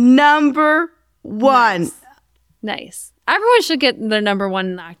 Nice. Everyone should get their number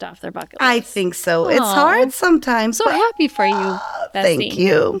one knocked off their bucket list. I think so. It's hard sometimes. So happy for you,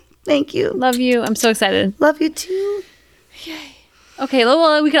 Bestie. Thank you. Love you. I'm so excited. Love you too. Yay. Okay,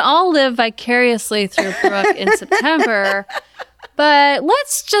 well, we can all live vicariously through Brooke in September. But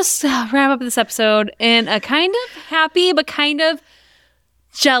let's just wrap up this episode in a kind of happy but kind of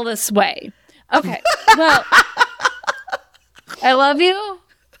jealous way. Okay. Well, I love you.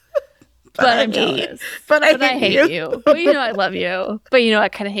 But I'm jealous. But I hate you. But I love you. But I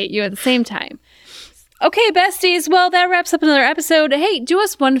kind of hate you at the same time. Okay, besties. Well, that wraps up another episode. Hey, do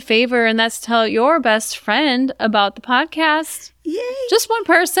us one favor, and that's tell your best friend about the podcast. Yay. Just one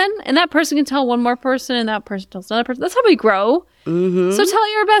person, and that person can tell one more person, and that person tells another person. That's how we grow. Mm-hmm. So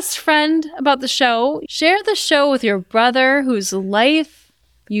tell your best friend about the show. Share the show with your brother whose life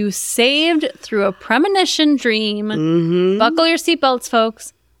you saved through a premonition dream. Mm-hmm. Buckle your seatbelts,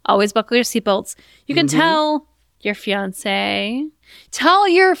 folks. Always buckle your seatbelts. You can tell your fiance, tell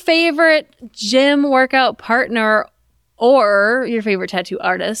your favorite gym workout partner or your favorite tattoo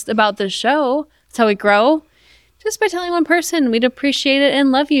artist about the show. That's how we grow. Just by telling one person, we'd appreciate it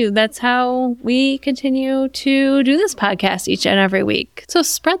and love you. That's how we continue to do this podcast each and every week. So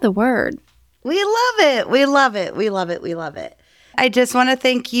spread the word. We love it. We love it. We love it. We love it. I just want to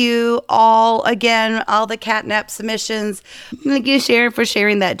thank you all again, all the catnap submissions. Thank you, Sharon, for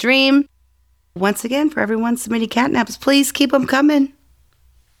sharing that dream. Once again, for everyone submitting catnaps, please keep them coming.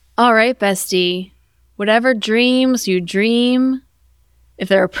 All right, bestie. Whatever dreams you dream, if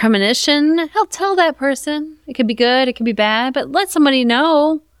they're a premonition, help tell that person. It could be good, it could be bad, but let somebody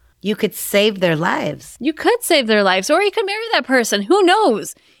know. You could save their lives. You could save their lives, or you could marry that person. Who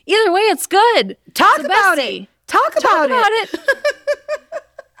knows? Either way, it's good. Talk about it. Talk about it.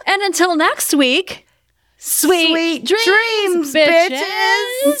 And until next week, sweet dreams,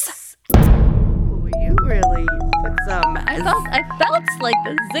 bitches. Ooh, you really put some. I felt like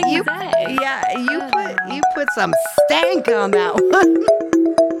the zigzag. You put some stank on that one.